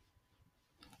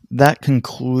that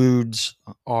concludes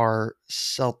our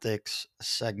Celtics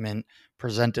segment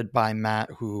presented by Matt,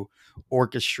 who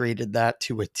orchestrated that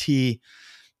to a T.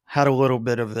 Had a little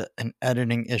bit of an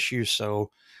editing issue,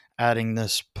 so adding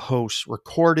this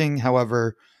post-recording.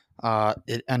 However,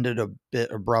 it ended a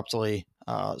bit abruptly,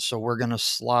 so we're going to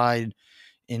slide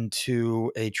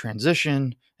into a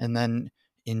transition and then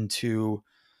into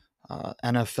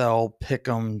NFL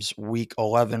Pick'ems Week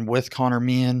 11 with Connor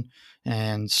Meehan,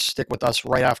 and stick with us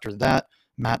right after that.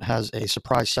 Matt has a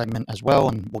surprise segment as well,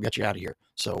 and we'll get you out of here.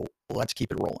 So let's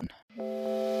keep it rolling.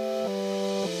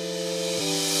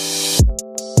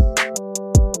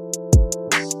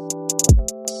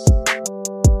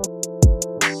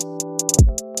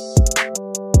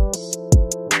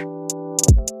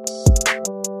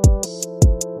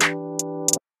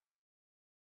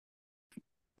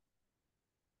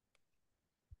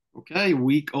 Okay,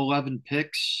 Week 11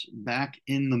 picks back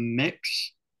in the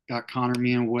mix. Got Connor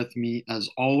Meehan with me as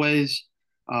always.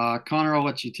 Connor, I'll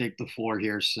let you take the floor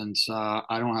here since I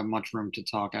don't have much room to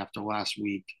talk after last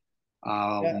week.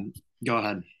 Go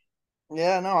ahead.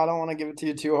 Yeah, no, I don't want to give it to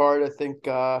you too hard. I think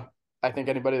I think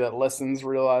anybody that listens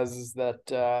realizes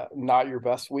that not your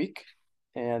best week,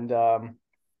 and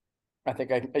I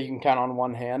think you can count on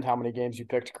one hand how many games you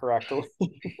picked correctly.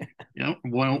 Yeah,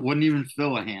 wouldn't even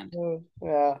fill a hand.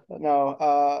 Yeah,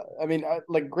 no. I mean,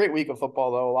 like great week of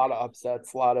football though. A lot of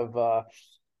upsets, a lot of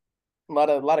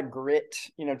grit.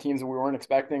 You know, teams that we weren't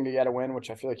expecting to get a win, which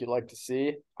I feel like you'd like to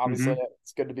see. Obviously,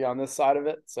 it's good to be on this side of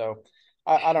it. So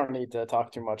I don't need to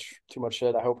talk too much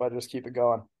shit. I hope I just keep it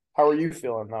going. How are you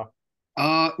feeling though?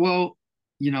 Well,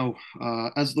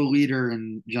 as the leader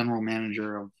and general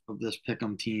manager of this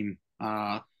Pick'em team,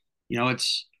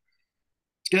 it's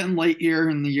getting late here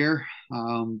in the year.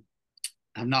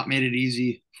 Have not made it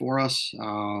easy for us.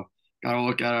 Got to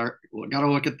look at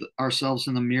ourselves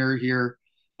in the mirror here.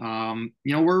 We're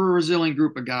a resilient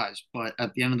group of guys, but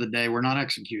at the end of the day, we're not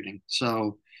executing.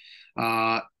 So,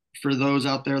 for those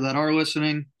out there that are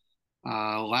listening,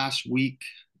 last week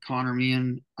Connor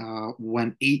Meehan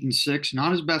went 8-6,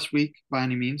 not his best week by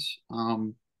any means. I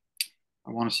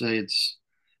want to say it's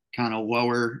kind of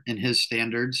lower in his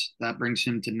standards. That brings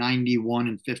him to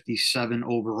 91-57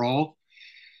 overall.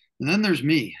 And then there's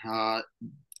me.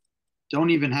 Don't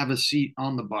even have a seat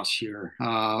on the bus here.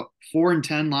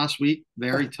 4-10 last week.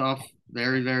 Very tough.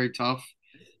 Very, very tough.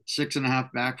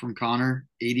 6.5 back from Connor,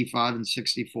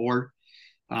 85-64.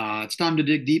 It's time to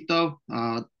dig deep though.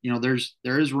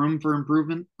 There is room for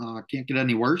improvement. Can't get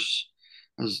any worse.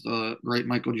 As the great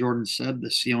Michael Jordan said, the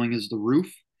ceiling is the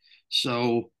roof.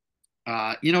 So,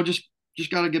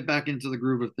 just got to get back into the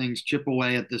groove of things, chip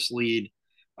away at this lead.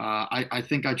 I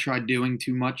think I tried doing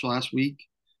too much last week.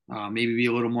 Maybe be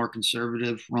a little more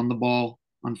conservative, run the ball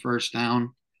on first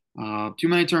down. Too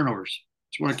many turnovers.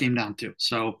 That's what it came down to.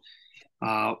 So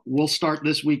we'll start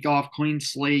this week off clean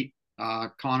slate.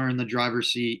 Connor in the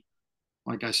driver's seat.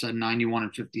 Like I said,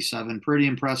 91-57. Pretty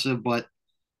impressive, but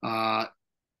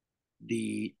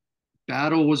the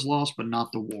battle was lost, but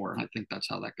not the war. I think that's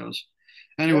how that goes.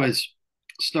 Anyways,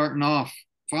 starting off,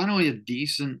 finally a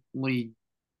decently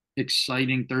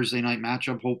exciting Thursday night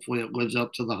matchup. Hopefully it lives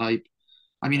up to the hype.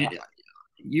 I mean,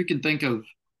 you can think of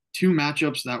two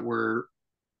matchups that were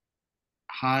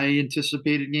high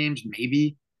anticipated games,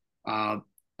 maybe. I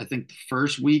think the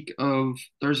first week of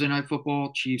Thursday night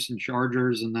football, Chiefs and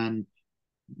Chargers, and then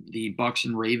the Bucks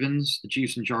and Ravens. The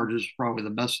Chiefs and Chargers probably the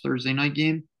best Thursday night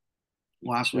game.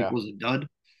 Last week was a dud.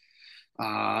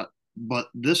 But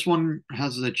this one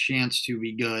has the chance to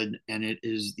be good, and it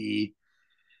is the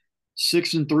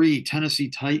 6-3 Tennessee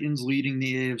Titans leading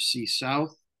the AFC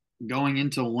South. Going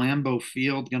into Lambeau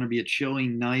Field, going to be a chilly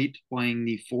night, playing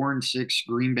the 4-6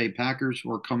 Green Bay Packers,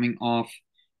 who are coming off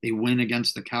a win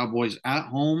against the Cowboys at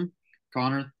home.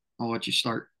 Connor, I'll let you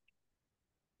start.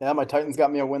 Yeah, my Titans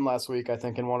got me a win last week, I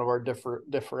think, in one of our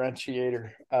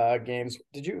differentiator games.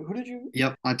 Who did you?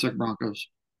 Yep, I took Broncos.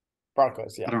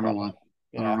 Broncos, yeah. I don't know why.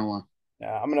 Yeah. I don't know why.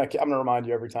 Yeah, I'm gonna remind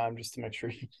you every time just to make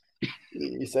sure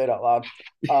you say it out loud.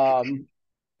 I'm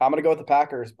gonna go with the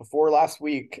Packers. Before last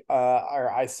week,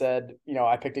 I said,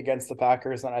 I picked against the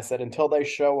Packers, and I said until they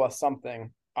show us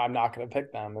something, I'm not gonna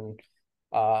pick them. And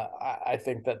I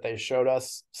think that they showed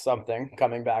us something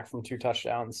coming back from 2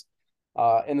 touchdowns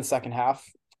in the second half.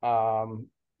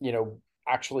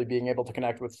 Actually being able to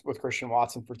connect with Christian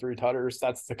Watson for 3 tutters.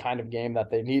 That's the kind of game that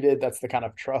they needed. That's the kind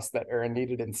of trust that Aaron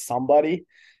needed in somebody.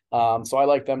 So I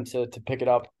like them to pick it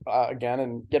up again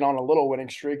and get on a little winning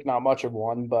streak. Not much of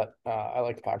one, but I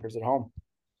like the Packers at home.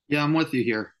 Yeah, I'm with you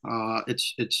here.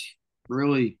 It's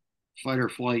really fight or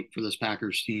flight for this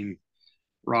Packers team.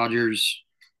 Rodgers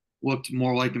looked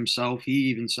more like himself.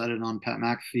 He even said it on Pat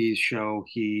McAfee's show.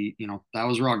 That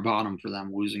was rock bottom for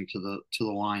them, losing to the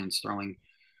Lions, throwing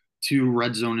 2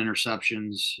 red zone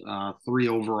interceptions, 3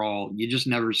 overall. You just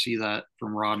never see that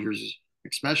from Rodgers,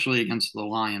 especially against the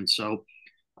Lions. So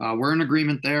we're in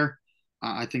agreement there.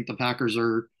 I think the Packers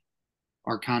are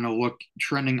kind of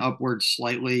trending upwards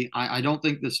slightly. I don't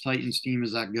think this Titans team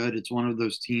is that good. It's one of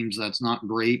those teams that's not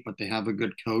great, but they have a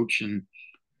good coach and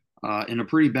in a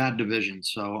pretty bad division.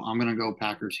 So I'm going to go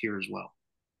Packers here as well.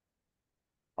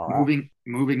 All right.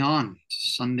 Moving on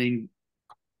to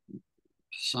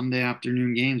Sunday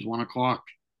afternoon games,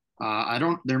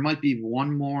 1:00. There might be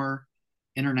one more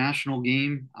international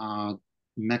game.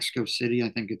 Mexico City, I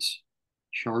think it's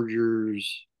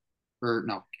Chargers,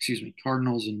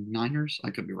 Cardinals and Niners.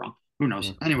 I could be wrong. Who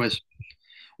knows? Anyways,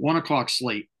 1:00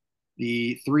 slate.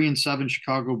 The 3-7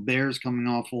 Chicago Bears coming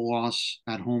off a loss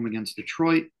at home against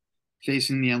Detroit,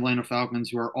 facing the Atlanta Falcons,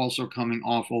 who are also coming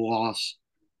off a loss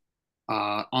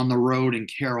on the road in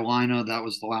Carolina. That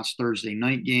was the last Thursday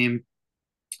night game.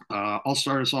 I'll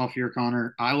start us off here,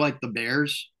 Connor. I like the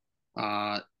Bears.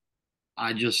 I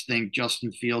just think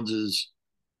Justin Fields is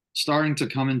starting to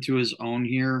come into his own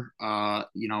here.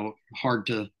 Hard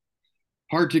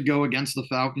to go against the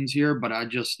Falcons here, but I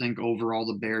just think overall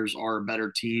the Bears are a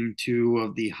better team. Two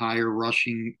of the higher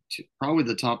rushing, probably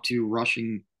the top two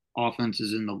rushing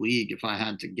offenses in the league, if I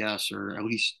had to guess, or at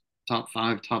least top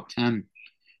five, top 10.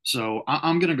 So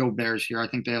I'm going to go Bears here. I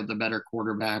think they have the better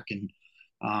quarterback. And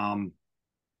um,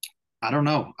 I don't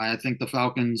know. I think the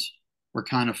Falcons were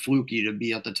kind of fluky to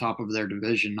be at the top of their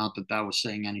division. Not that that was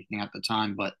saying anything at the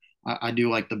time, but I do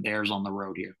like the Bears on the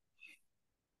road here.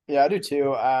 Yeah, I do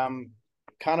too.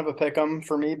 Kind of a pick 'em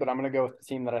for me, but I'm going to go with the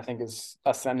team that I think is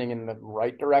ascending in the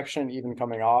right direction, even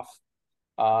coming off.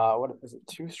 What is it?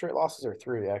 2 straight losses or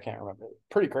 3? I can't remember.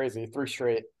 Pretty crazy. 3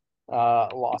 straight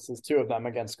losses, 2 of them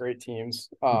against great teams.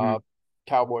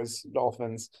 Cowboys,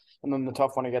 Dolphins, and then the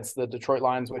tough one against the Detroit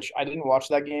Lions, which I didn't watch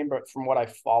that game, but from what I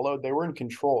followed, they were in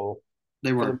control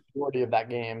They for were. the majority of that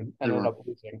game and They ended were. up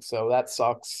losing. So that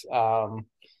sucks.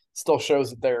 Still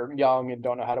shows that they're young and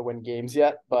don't know how to win games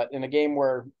yet. But in a game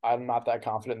where I'm not that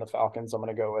confident in the Falcons, I'm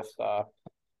going to go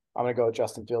with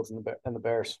Justin Fields and the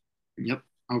Bears. Yep.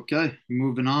 Okay.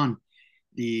 Moving on.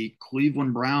 The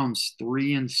Cleveland Browns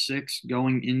 3-6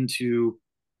 going into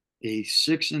a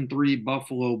 6-3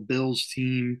 Buffalo Bills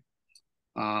team.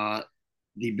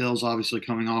 The Bills obviously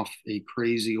coming off a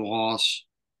crazy loss,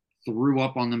 threw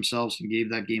up on themselves and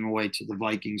gave that game away to the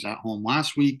Vikings at home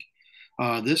last week.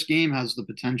 This game has the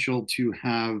potential to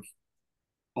have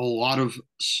a lot of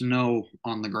snow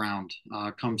on the ground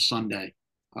come Sunday.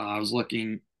 I was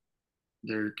looking,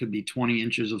 there could be 20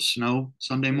 inches of snow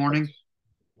Sunday morning,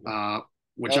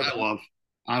 which I love.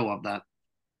 I love that.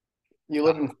 You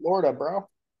live in Florida, bro.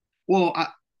 Well,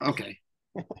 okay.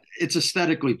 It's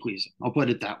aesthetically pleasing. I'll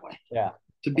put it that way. Yeah.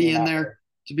 To be in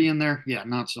there, yeah,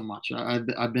 not so much.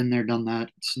 I've been there, done that.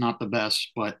 It's not the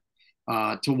best, but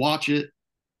to watch it,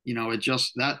 it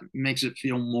just that makes it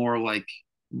feel more like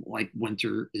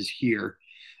winter is here.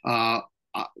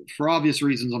 For obvious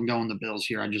reasons, I'm going the Bills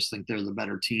here. I just think they're the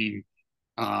better team.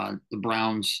 The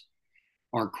Browns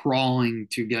are crawling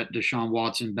to get Deshaun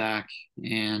Watson back,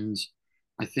 and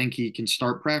I think he can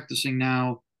start practicing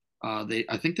now.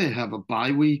 I think they have a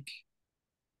bye week.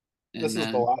 This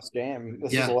is the last game.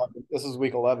 This is 11. This is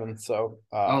week 11. So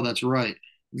that's right.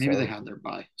 Maybe they had their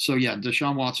bye. So yeah,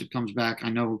 Deshaun Watson comes back. I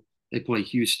know they play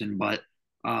Houston, but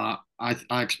I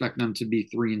expect them to be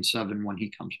 3-7 when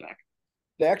he comes back.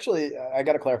 They actually, I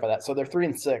got to clarify that. So they're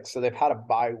 3-6. So they've had a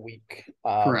bye week.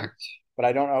 Correct. But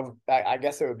I don't know. I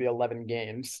guess it would be 11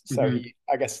 games. So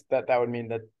I guess that would mean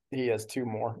that he has 2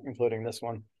 more, including this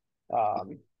one.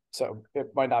 So it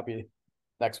might not be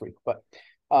next week, but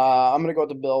I'm going to go with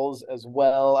the Bills as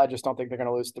well. I just don't think they're going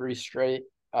to lose 3 straight.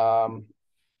 I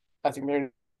think they're going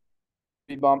to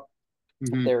be bumped.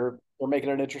 They're making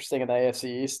it interesting in the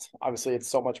AFC East. Obviously,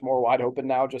 it's so much more wide open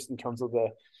now, just in terms of the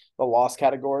loss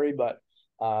category, but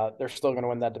they're still going to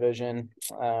win that division.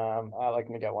 I like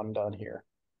them to get one done here.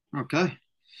 Okay.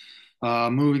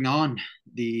 Moving on,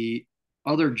 the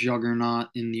other juggernaut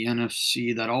in the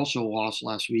NFC that also lost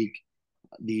last week,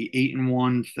 the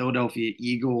 8-1 Philadelphia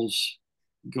Eagles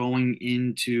going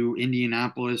into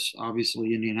Indianapolis.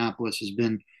 Obviously, Indianapolis has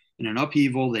been in an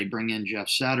upheaval. They bring in Jeff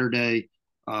Saturday,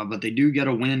 but they do get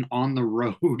a win on the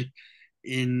road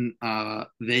in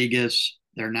Vegas.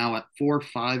 They're now at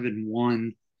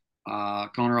 4-5-1.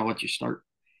 Connor, I'll let you start.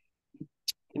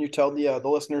 Can you tell the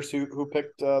listeners who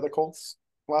picked the Colts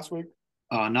last week?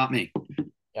 Not me.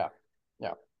 Yeah.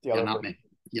 Not me.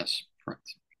 Yes,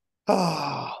 correct.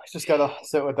 Oh, just gotta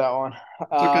sit with that one.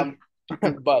 Okay.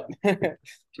 But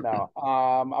no,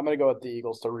 I'm gonna go with the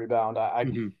Eagles to rebound. I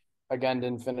again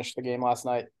didn't finish the game last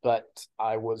night, but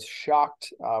I was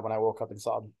shocked when I woke up and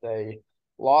saw they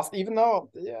lost. Even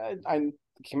though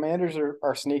Commanders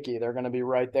are sneaky, they're going to be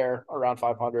right there around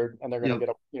 500, and they're going to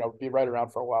get be right around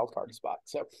for a wild card spot.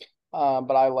 So,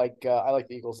 but I like the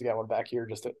Eagles to get one back here,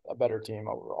 just a better team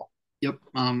overall. Yep,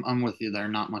 I'm with you there.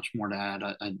 Not much more to add.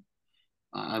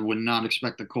 I would not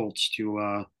expect the Colts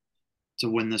to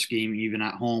win this game even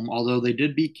at home. Although they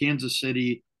did beat Kansas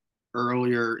City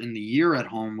earlier in the year at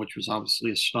home, which was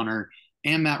obviously a stunner.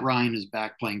 And Matt Ryan is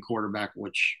back playing quarterback,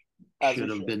 which should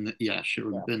have been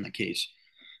the case.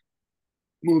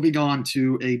 Moving on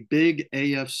to a big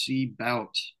AFC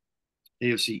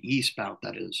East bout,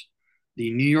 that is.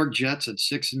 The New York Jets at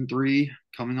 6-3,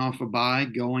 coming off a bye,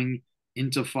 going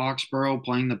into Foxborough,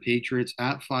 playing the Patriots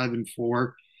at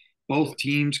 5-4. Both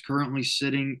teams currently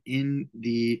sitting in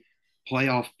the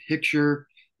playoff picture.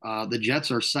 The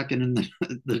Jets are second in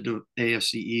the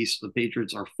AFC East. The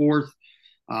Patriots are fourth.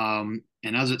 And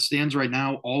as it stands right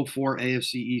now, all 4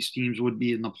 AFC East teams would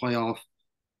be in the playoffs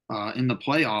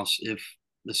if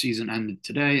the season ended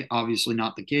today. Obviously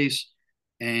not the case.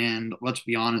 And let's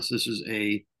be honest, this is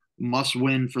a must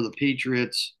win for the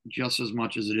Patriots just as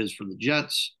much as it is for the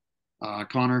Jets.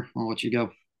 Connor, I'll let you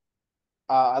go.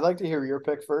 I'd like to hear your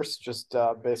pick first, just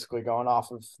basically going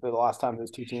off of the last time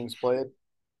those two teams played.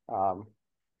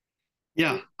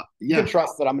 Yeah, you can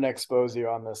trust that I'm going to expose you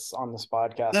on this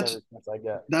podcast every chance I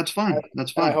get. That's fine.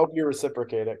 That's fine. I hope you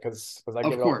reciprocate it because I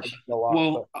get it a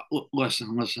lot. Well,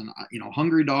 listen.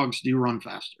 Hungry dogs do run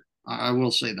faster. I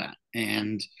will say that.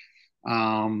 And,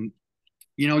 hand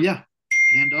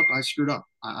up. I screwed up.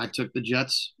 I took the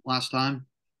Jets last time,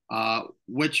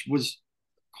 which was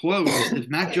close. If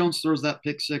Mac Jones throws that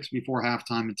pick six before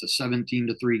halftime, it's a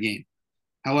 17-3 game.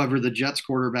 However, the Jets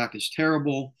quarterback is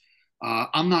terrible.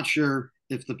 I'm not sure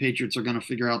if the Patriots are going to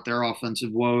figure out their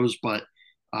offensive woes, but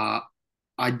I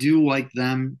do like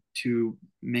them to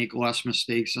make less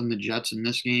mistakes than the Jets in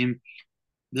this game.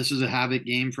 This is a havoc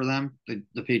game for them.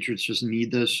 The Patriots just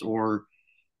need this, or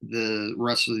the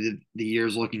rest of the year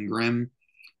is looking grim.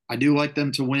 I do like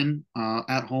them to win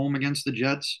at home against the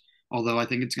Jets, although I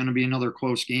think it's going to be another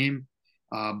close game.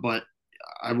 But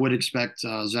I would expect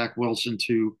Zach Wilson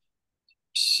to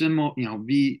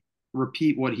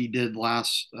repeat what he did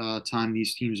last time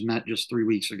these teams met just 3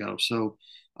 weeks ago. So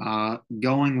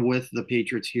going with the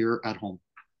Patriots here at home.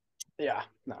 Yeah,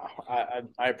 no,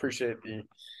 I appreciate the,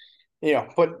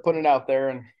 putting it out there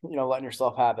and, letting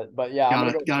yourself have it. But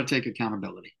yeah, gotta take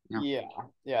accountability.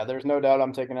 Yeah. There's no doubt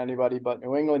I'm taking anybody but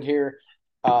New England here.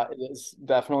 It is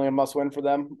definitely a must win for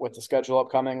them with the schedule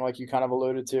upcoming, like you kind of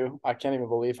alluded to. I can't even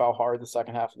believe how hard the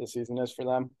second half of the season is for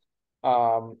them.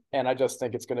 And I just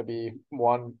think it's going to be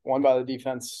won by the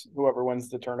defense, whoever wins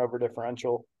the turnover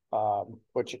differential,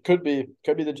 which it could be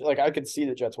I could see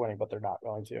the Jets winning, but they're not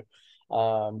going to.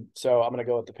 So I'm going to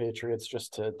go with the Patriots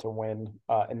just to win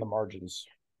in the margins.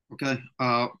 Okay.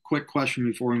 Quick question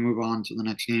before we move on to the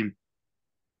next game.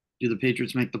 Do the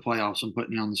Patriots make the playoffs? I'm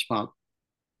putting you on the spot.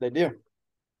 They do.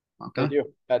 Okay. They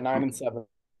do at 9-7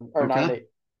 or 9-8.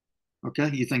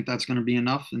 Okay. You think that's going to be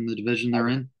enough in the division they're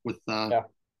in with 4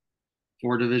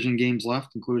 division games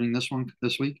left, including this one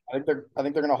this week? I think they're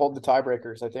going to hold the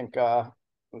tiebreakers. I think.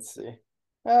 Let's see.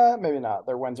 Maybe not.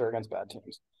 Their wins are against bad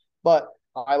teams, but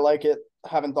I like it.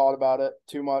 Haven't thought about it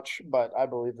too much, but I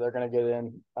believe they're going to get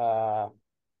in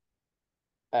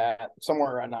at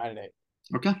somewhere around 9-8.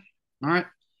 Okay. All right.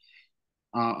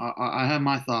 I have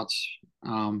my thoughts,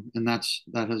 and that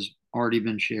has already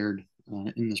been shared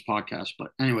in this podcast.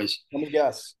 But anyways, let me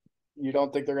guess. You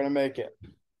don't think they're going to make it?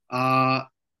 I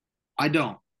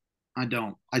don't. I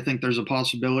think there's a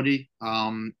possibility,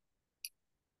 but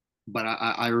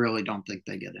I really don't think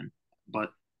they get in.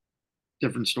 But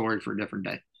different story for a different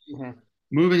day. Mm-hmm.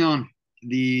 Moving on,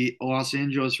 the Los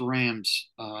Angeles Rams,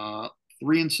 3-6,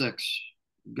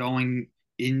 going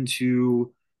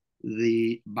into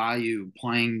the Bayou,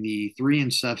 playing the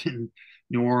 3-7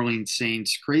 New Orleans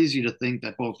Saints. Crazy to think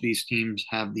that both these teams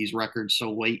have these records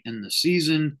so late in the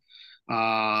season.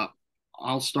 I'll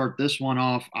start this one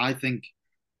off. I think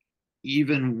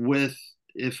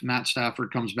if Matt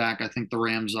Stafford comes back, I think the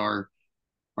Rams are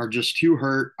just too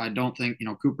hurt. I don't think,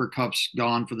 Cooper Kupp's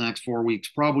gone for the next 4 weeks,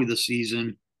 probably the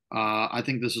season. I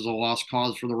think this is a lost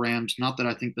cause for the Rams. Not that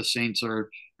I think the Saints are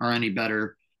any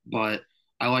better, but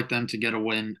I like them to get a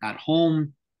win at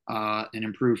home and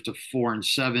improve to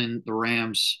 4-7. The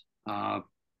Rams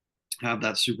have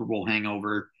that Super Bowl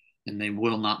hangover, and they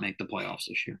will not make the playoffs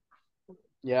this year.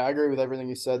 Yeah, I agree with everything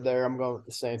you said there. I'm going with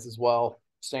the Saints as well.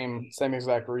 Same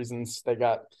exact reasons.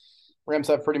 Rams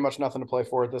have pretty much nothing to play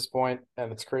for at this point,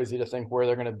 and it's crazy to think where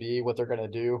they're going to be, what they're going to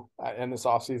do in this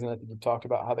offseason. I think you talked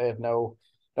about how they have no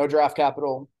draft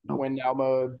capital, win now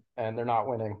mode, and they're not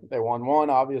winning. They won one,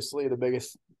 obviously, the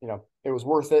biggest. It was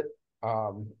worth it,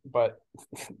 but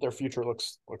their future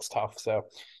looks tough. So,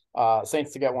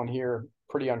 Saints to get one here,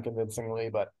 pretty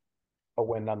unconvincingly, but a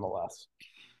win nonetheless.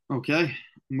 Okay,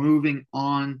 moving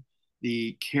on,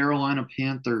 the Carolina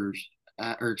Panthers,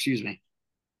 I was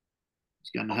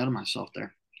getting ahead of myself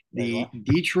there. The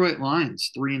Detroit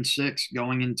Lions, 3-6,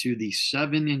 going into the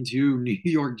 7-2 New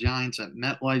York Giants at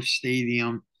MetLife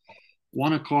Stadium.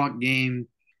 1:00 game.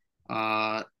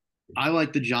 I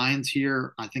like the Giants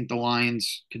here. I think the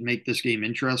Lions could make this game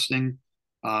interesting.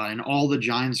 And all the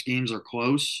Giants games are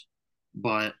close,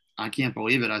 but I can't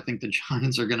believe it. I think the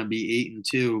Giants are going to be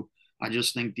 8-2. I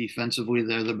just think defensively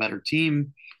they're the better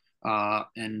team,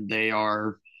 and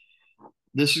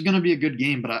this is going to be a good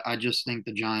game. But I just think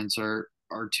the Giants are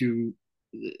too.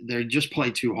 They just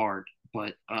play too hard.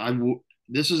 But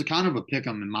this is kind of a pick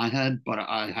 'em in my head, but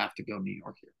I have to go New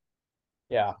York here.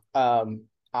 Yeah.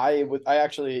 I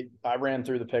ran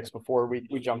through the picks before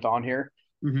we jumped on here.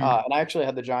 Mhm. And I actually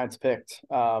had the Giants picked.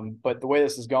 But the way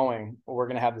this is going, we're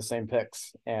going to have the same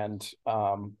picks. And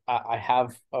I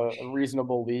have a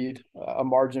reasonable lead, a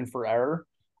margin for error.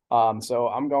 So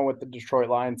I'm going with the Detroit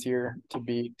Lions here to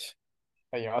beat,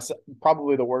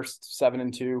 probably the worst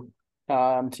 7-2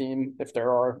 team. If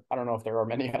there are, I don't know if there are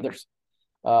many others.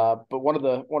 But one of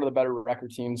the better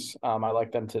record teams. I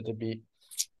like them to beat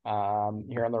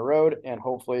here on the road, and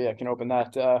hopefully I can open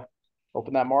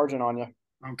that margin on you.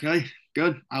 Okay,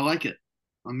 good. I like it.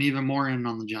 I'm even more in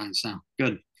on the Giants now.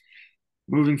 Good.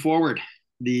 Moving forward,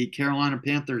 the Carolina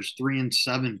Panthers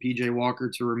 3-7. PJ Walker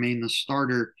to remain the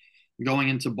starter going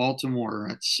into Baltimore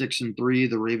at 6-3.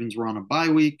 The Ravens were on a bye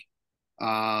week.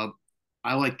 I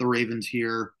like the Ravens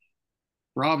here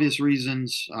for obvious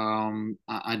reasons.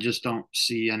 I just don't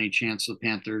see any chance the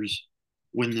Panthers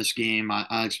win this game.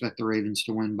 I expect the Ravens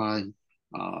to win by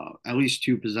at least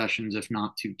 2 possessions, if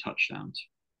not 2 touchdowns.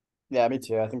 Yeah, me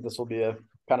too. I think this will be a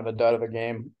kind of a dud of a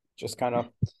game. Just kind of,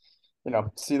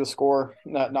 see the score.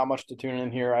 Not much to tune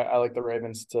in here. I like the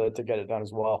Ravens to get it done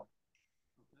as well.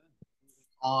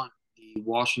 On the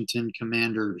Washington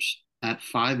Commanders at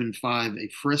 5-5, a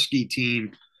frisky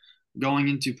team going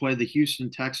into play the Houston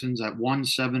Texans at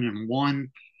 1-7-1.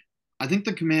 I think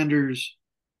the Commanders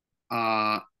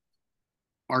are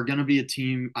going to be a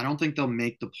team. I don't think they'll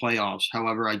make the playoffs.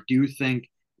 However, I do think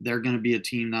they're going to be a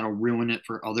team that'll ruin it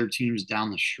for other teams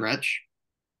down the stretch.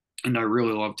 And I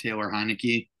really love Taylor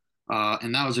Heinicke.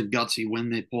 And that was a gutsy win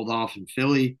they pulled off in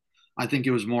Philly. I think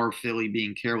it was more Philly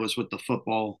being careless with the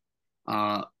football.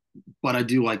 But I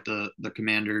do like the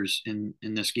Commanders in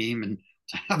this game, and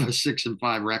to have a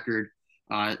 6-5 record,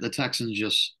 the Texans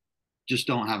just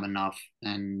don't have enough,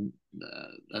 and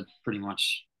that pretty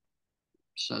much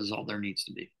says all there needs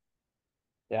to be.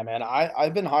 Yeah, man.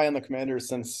 I've been high on the Commanders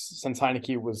since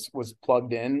Heinicke was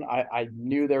plugged in. I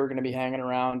knew they were going to be hanging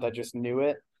around. I just knew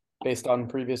it based on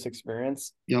previous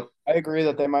experience. Yep. I agree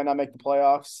that they might not make the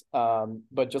playoffs,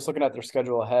 but just looking at their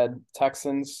schedule ahead,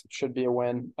 Texans should be a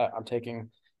win. I'm taking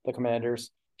the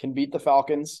Commanders. Can beat the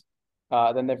Falcons.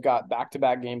 Then they've got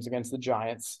back-to-back games against the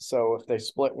Giants. So if they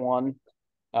split one,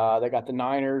 they got the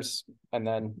Niners and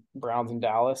then Browns and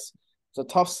Dallas. It's a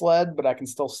tough sled, but I can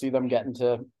still see them getting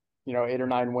to 8 or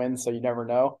 9 wins. So you never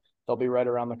know. They'll be right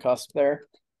around the cusp there.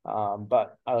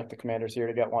 But I like the Commanders here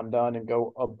to get one done and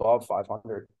go above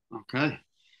 500. Okay.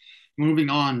 Moving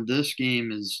on, this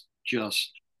game is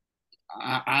just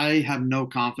I have no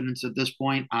confidence at this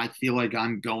point. I feel like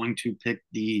I'm going to pick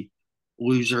the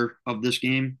loser of this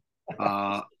game.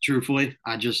 Truthfully,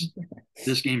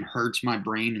 this game hurts my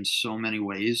brain in so many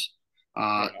ways.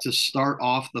 To start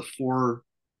off the 4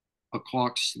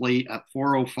 o'clock slate at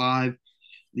 4:05,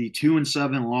 the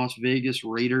 2-7 Las Vegas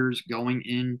Raiders going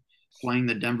in playing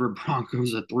the Denver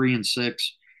Broncos at 3-6.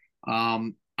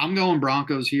 I'm going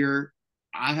Broncos here.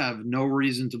 I have no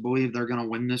reason to believe they're going to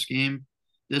win this game.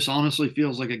 This honestly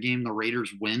feels like a game the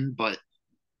Raiders win, but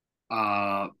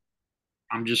I'm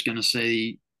just going to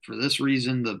say for this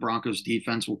reason, the Broncos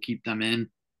defense will keep them in.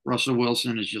 Russell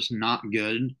Wilson is just not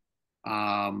good.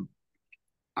 I'm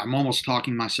almost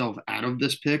talking myself out of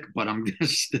this pick, but I'm going to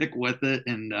stick with it,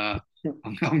 and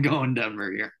I'm going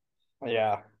Denver here.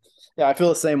 Yeah. Yeah, I feel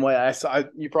the same way.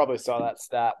 You probably saw that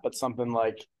stat, but something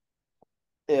like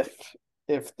if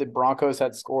the Broncos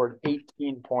had scored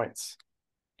 18 points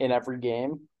in every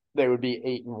game, they would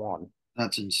be 8-1.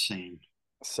 That's insane.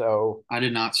 So I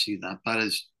did not see that. That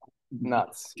is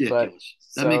nuts. Ridiculous.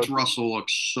 That makes Russell look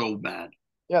so bad.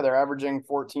 Yeah, they're averaging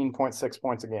 14.6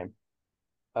 points a game.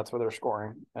 That's what they're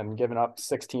scoring, and giving up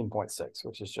 16.6,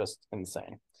 which is just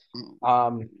insane.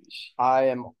 I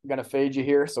am going to fade you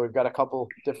here. So we've got a couple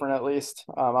different at least.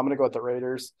 I'm going to go with the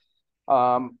Raiders.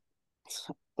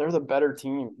 They're the better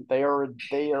team. They are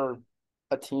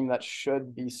a team that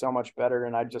should be so much better.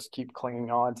 And I just keep clinging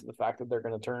on to the fact that they're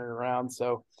going to turn it around.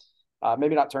 So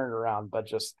maybe not turn it around, but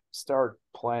just start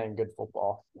playing good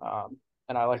football.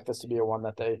 And I like this to be a one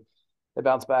that they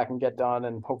bounce back and get done.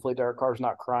 And hopefully Derek Carr's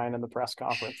not crying in the press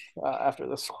conference after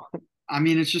this one. I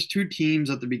mean, it's just 2 teams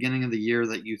at the beginning of the year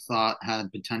that you thought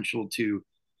had potential to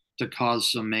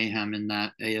cause some mayhem in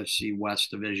that AFC West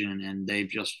division, and they've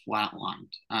just flatlined.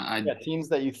 Yeah, teams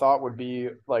that you thought would be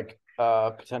like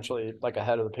potentially like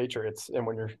ahead of the Patriots, and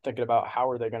when you're thinking about how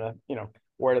are they going to,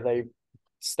 where do they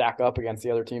stack up against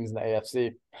the other teams in the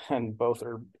AFC, and both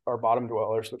are bottom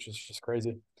dwellers, which is just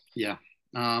crazy. Yeah.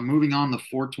 Moving on, the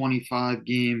 4:25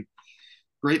 game,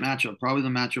 great matchup, probably the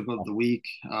matchup of the week.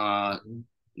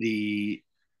 The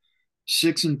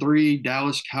 6-3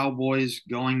 Dallas Cowboys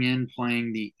going in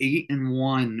playing the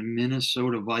 8-1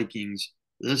 Minnesota Vikings.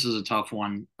 This is a tough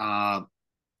one. Connor,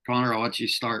 I'll let you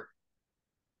start.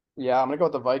 Yeah, I'm gonna go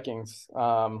with the Vikings.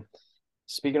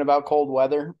 Speaking about cold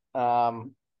weather,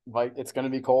 it's gonna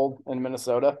be cold in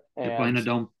Minnesota, They're playing and a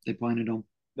dome. They play in a dome.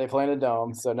 they play in a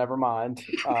dome, so never mind.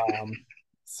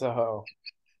 So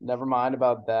never mind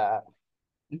about that.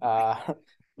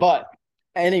 But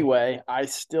anyway, I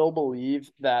still believe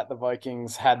that the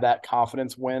Vikings had that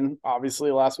confidence win.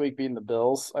 Obviously, last week beating the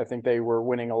Bills, I think they were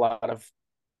winning a lot of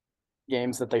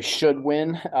games that they should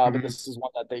win, but Mhm. this is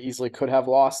one that they easily could have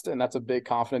lost, and that's a big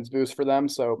confidence boost for them.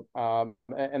 So,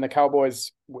 and the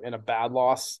Cowboys in a bad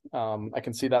loss, I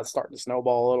can see that starting to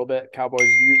snowball a little bit. Cowboys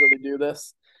usually do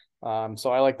this,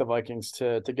 so I like the Vikings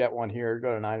to get one here,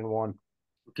 go to 9-1.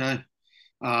 Okay.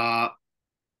 Uh,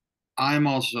 I'm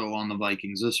also on the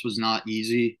Vikings. This was not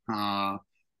easy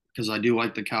because I do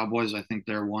like the Cowboys. I think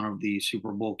they're one of the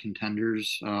Super Bowl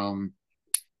contenders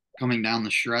coming down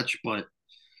the stretch, but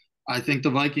I think the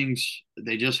Vikings,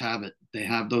 they just have it. They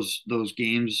have those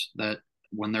games that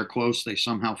when they're close, they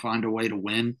somehow find a way to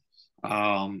win.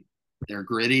 Um, they're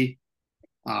gritty.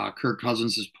 Kirk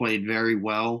Cousins has played very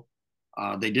well.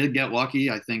 They did get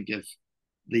lucky. I think if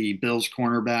the Bills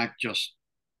cornerback just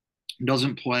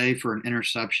doesn't play for an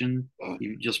interception,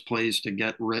 he just plays to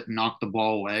knock the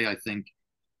ball away. I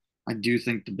do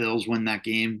think the Bills win that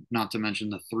game. Not to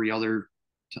mention the three other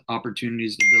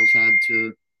opportunities the Bills had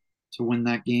to win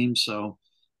that game. So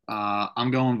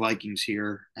I'm going Vikings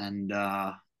here, and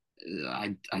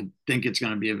I think it's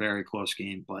going to be a very close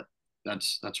game, but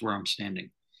that's where I'm standing.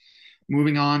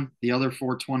 Moving on, the other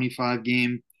 425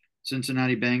 game,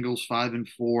 Cincinnati Bengals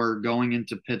 5-4 going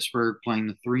into Pittsburgh playing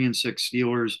the 3-6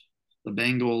 Steelers. The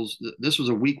Bengals. This was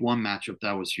a Week 1 matchup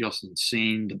that was just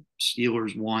insane. The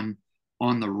Steelers won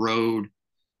on the road,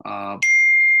 uh,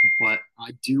 but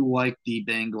I do like the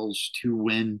Bengals to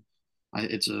win.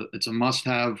 It's a must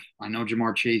have. I know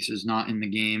Jamar Chase is not in the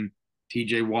game.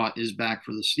 T.J. Watt is back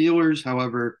for the Steelers.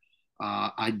 However,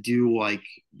 I do like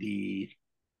the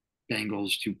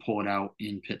Bengals to pull it out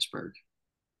in Pittsburgh.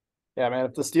 Yeah, man,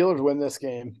 if the Steelers win this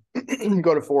game,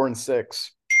 go to 4-6,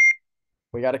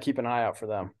 we got to keep an eye out for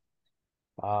them.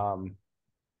 Um,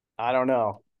 I don't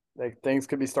know. Things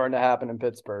could be starting to happen in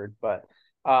Pittsburgh, but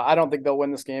I don't think they'll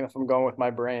win this game if I'm going with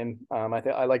my brain. I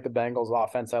like the Bengals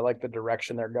offense. I like the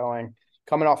direction they're going.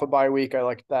 Coming off a bye week, I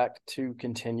like that to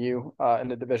continue in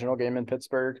the divisional game in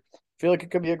Pittsburgh. I feel like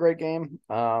it could be a great game,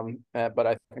 but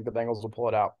I think the Bengals will pull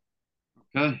it out.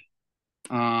 Okay.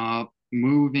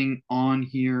 Moving on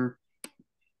here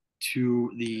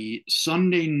to the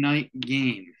Sunday night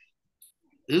game.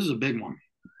 This is a big one.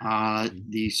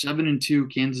 The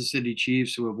 7-2 Kansas City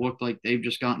Chiefs, who have looked like they've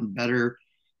just gotten better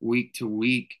week to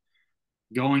week,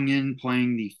 going in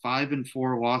playing the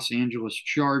 5-4 Los Angeles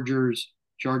Chargers.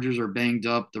 Chargers are banged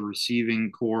up. The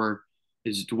receiving core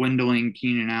is dwindling.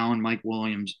 Keenan Allen, Mike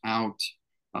Williams out.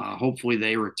 Hopefully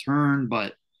they return,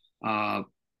 but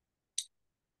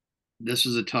this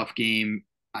is a tough game.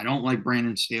 I don't like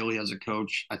Brandon Staley as a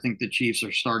coach. I think the Chiefs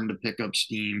are starting to pick up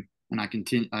steam, and I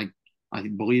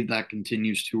believe that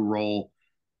continues to roll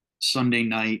Sunday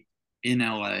night in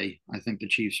LA. I think the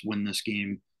Chiefs win this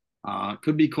game.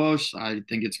 Could be close. I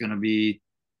think it's going to be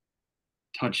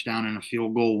touchdown and a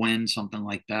field goal win, something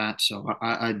like that. So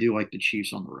I do like the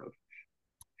Chiefs on the road.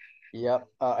 Yep.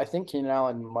 I think Keenan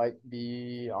Allen might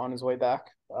be on his way back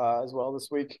as well this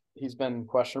week. He's been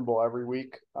questionable every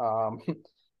week,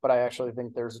 but I actually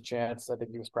think there's a chance. I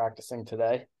think he was practicing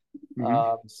today.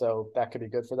 Mm-hmm. So that could be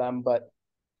good for them. But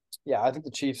yeah, I think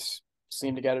the Chiefs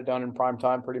seem to get it done in prime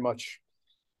time pretty much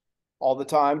all the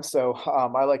time. So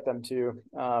I like them too.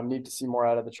 Need to see more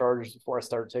out of the Chargers before I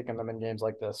start taking them in games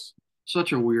like this.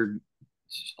 Such a weird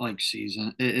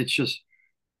season. It's just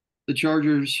the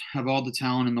Chargers have all the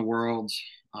talent in the world.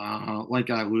 Like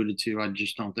I alluded to, I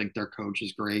just don't think their coach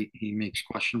is great. He makes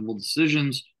questionable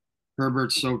decisions.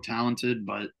 Herbert's so talented,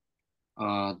 but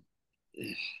uh,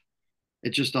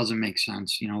 it just doesn't make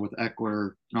sense, with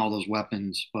Eckler and all those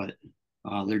weapons. But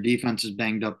their defense is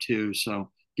banged up too.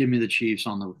 So give me the Chiefs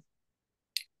on the.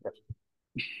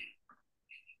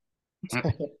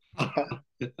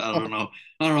 I don't know.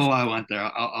 I don't know why I went there.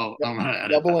 I'm gonna edit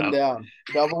that Doubling out. down,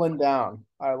 doubling down.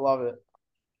 I love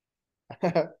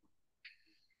it.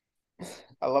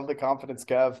 I love the confidence,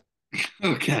 Kev.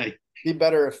 Okay. Be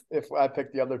better if I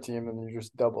picked the other team and you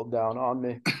just doubled down on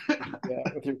me. Yeah,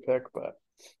 with your pick, but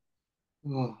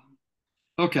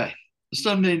Okay.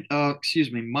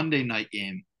 Monday night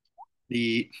game.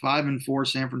 The 5-4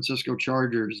 San Francisco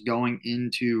Chargers going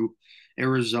into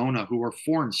Arizona, who are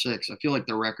 4-6. I feel like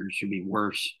the record should be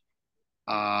worse.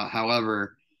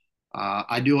 However,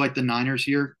 I do like the Niners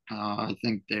here. I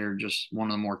think they're just one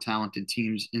of the more talented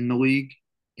teams in the league,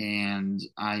 and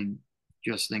I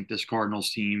just think this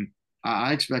Cardinals team,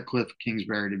 I expect Cliff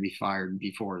Kingsbury to be fired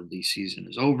before the season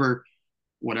is over.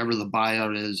 Whatever the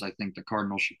buyout is, I think the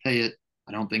Cardinals should pay it.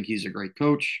 I don't think he's a great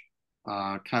coach.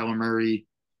 Kyler Murray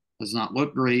has not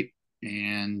looked great.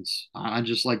 And I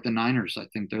just like the Niners. I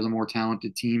think they're the more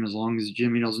talented team as long as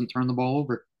Jimmy doesn't turn the ball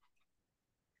over.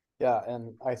 Yeah,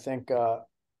 and I think,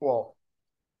 Kyler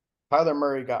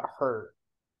Murray got hurt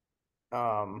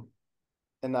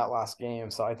in that last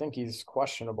game, so I think he's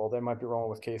questionable. They might be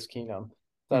rolling with Case Keenum. If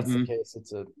that's the case.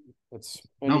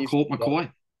 Colt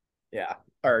McCoy. Yeah,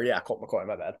 Colt McCoy.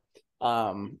 My bad.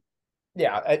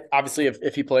 Obviously,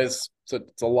 if he plays,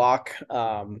 it's a lock.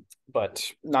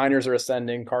 But Niners are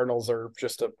ascending. Cardinals are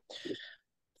just a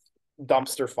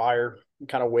dumpster fire,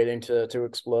 kind of waiting to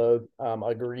explode.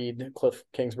 Agreed. Cliff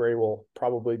Kingsbury will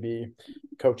probably be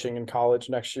coaching in college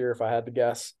next year, if I had to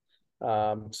guess.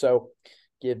 So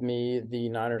give me the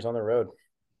Niners on the road.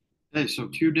 Hey, so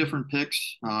 2 different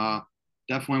picks.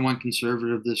 Definitely went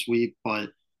conservative this week, but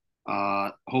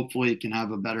hopefully it can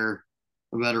have a better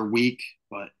week.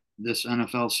 But this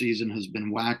NFL season has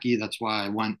been wacky. That's why I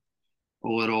went a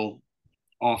little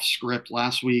off script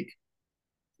last week.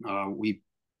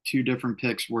 2 different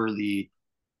picks were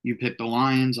you picked the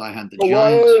Lions, I had the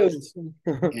Giants,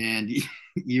 and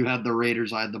you had the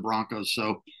Raiders, I had the Broncos.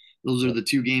 So those are the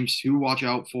 2 games to watch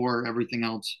out for. Everything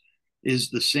else is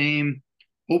the same.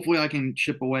 Hopefully I can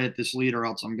chip away at this lead, or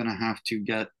else I'm gonna have to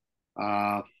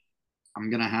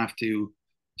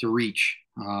reach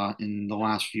in the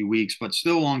last few weeks, but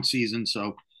still a long season.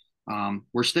 So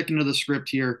we're sticking to the script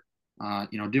here,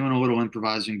 doing a little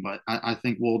improvising, but I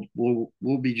think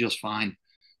we'll be just fine.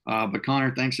 But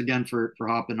Connor, thanks again for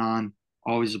hopping on.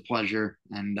 Always a pleasure.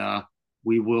 And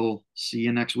we will see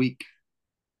you next week.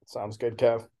 Sounds good,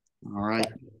 Kev. All right.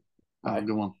 Bye. Have a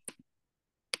good one.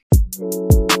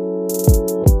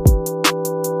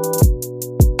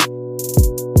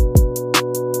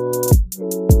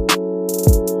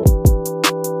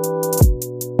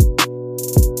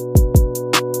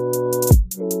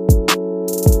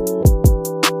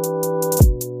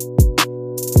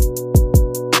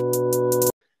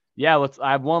 Yeah,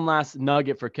 I have one last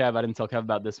nugget for Kev. I didn't tell Kev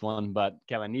about this one, but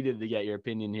Kev, I needed to get your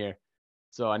opinion here.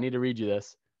 So I need to read you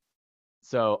this.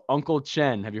 So Uncle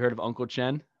Chen, have you heard of Uncle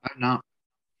Chen? I've not.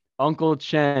 Uncle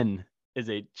Chen is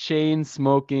a chain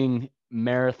smoking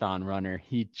marathon runner.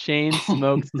 He chain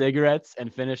smoked cigarettes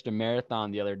and finished a marathon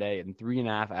the other day in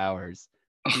 3.5 hours.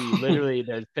 He literally,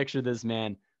 there's a picture of this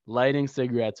man lighting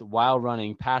cigarettes while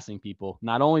running, passing people.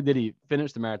 Not only did he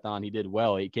finish the marathon, he did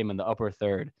well. He came in the upper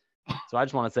third. So I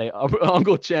just want to say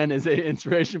Uncle Chen is an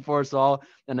inspiration for us all,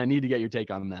 and I need to get your take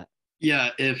on that.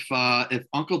 Yeah, if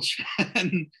Uncle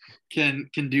Chen can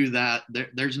do that,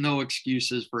 there's no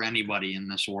excuses for anybody in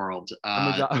this world.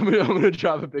 I'm gonna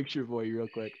drop a picture for you real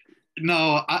quick.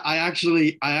 No, I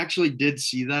actually did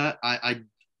see that.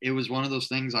 It was one of those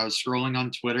things. I was scrolling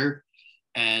on Twitter,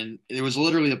 and it was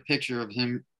literally a picture of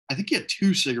him. I think he had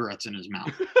 2 cigarettes in his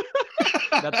mouth.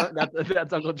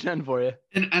 That's Uncle Chen for you.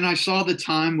 And I saw the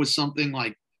time was something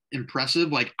like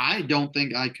impressive. Like, I don't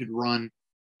think I could run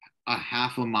a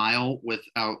half a mile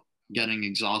without getting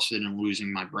exhausted and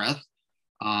losing my breath.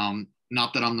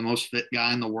 Not that I'm the most fit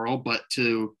guy in the world, but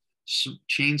to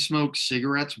chain smoke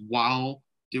cigarettes while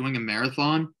doing a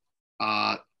marathon,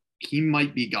 he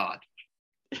might be God.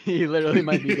 He literally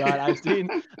might be God.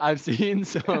 I've seen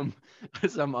some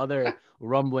other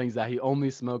rumblings that he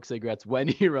only smokes cigarettes when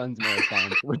he runs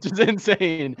marathons, which is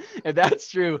insane. If that's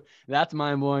true, that's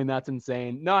mind-blowing. That's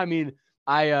insane. No, I mean,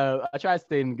 I try to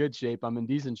stay in good shape. I'm in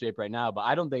decent shape right now, but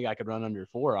I don't think I could run under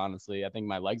 4, honestly. I think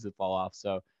my legs would fall off.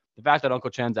 So the fact that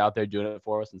Uncle Chen's out there doing it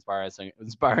for us,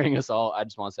 inspiring us all, I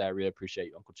just want to say I really appreciate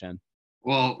you, Uncle Chen.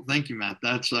 Well, thank you, Matt.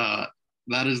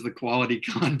 That is the quality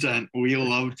content we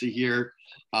love to hear.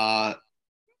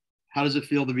 How does it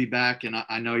feel to be back? And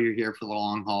I know you're here for the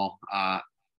long haul.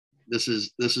 This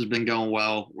has been going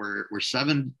well. We're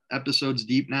 7 episodes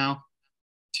deep now.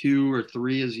 2 or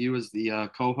 3 as you as the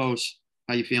co-host.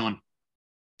 How you feeling?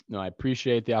 No, I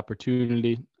appreciate the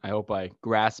opportunity. I hope I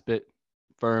grasp it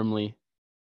firmly,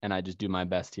 and I just do my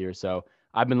best here. So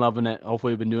I've been loving it.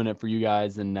 Hopefully we've been doing it for you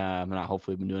guys, and not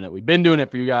hopefully we've been doing it. We've been doing it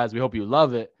for you guys. We hope you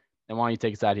love it. And why don't you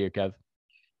take us out here, Kev?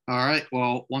 All right.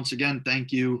 Well, once again,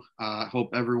 thank you. Hope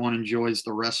everyone enjoys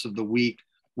the rest of the week.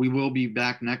 We will be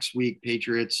back next week.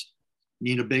 Patriots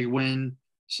need a big win.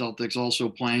 Celtics also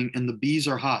playing, and the Bees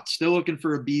are hot. Still looking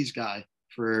for a Bees guy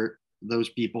for those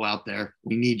people out there.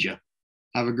 We need you.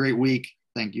 Have a great week.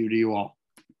 Thank you to you all.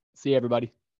 See you,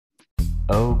 everybody.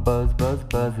 Oh, buzz, buzz,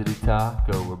 buzzity talk.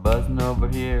 Oh, we're buzzing over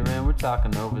here and we're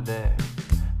talking over there.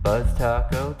 Buzz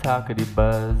talk, oh talkity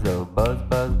buzz, oh buzz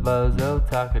buzz buzz, oh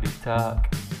talkity talk.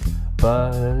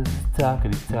 Buzz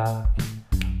talkity talk.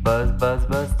 Buzz buzz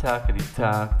buzz talkity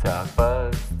talk talk.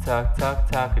 Buzz talk talk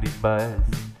talkity buzz.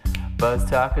 Buzz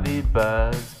talkity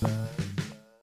buzz buzz.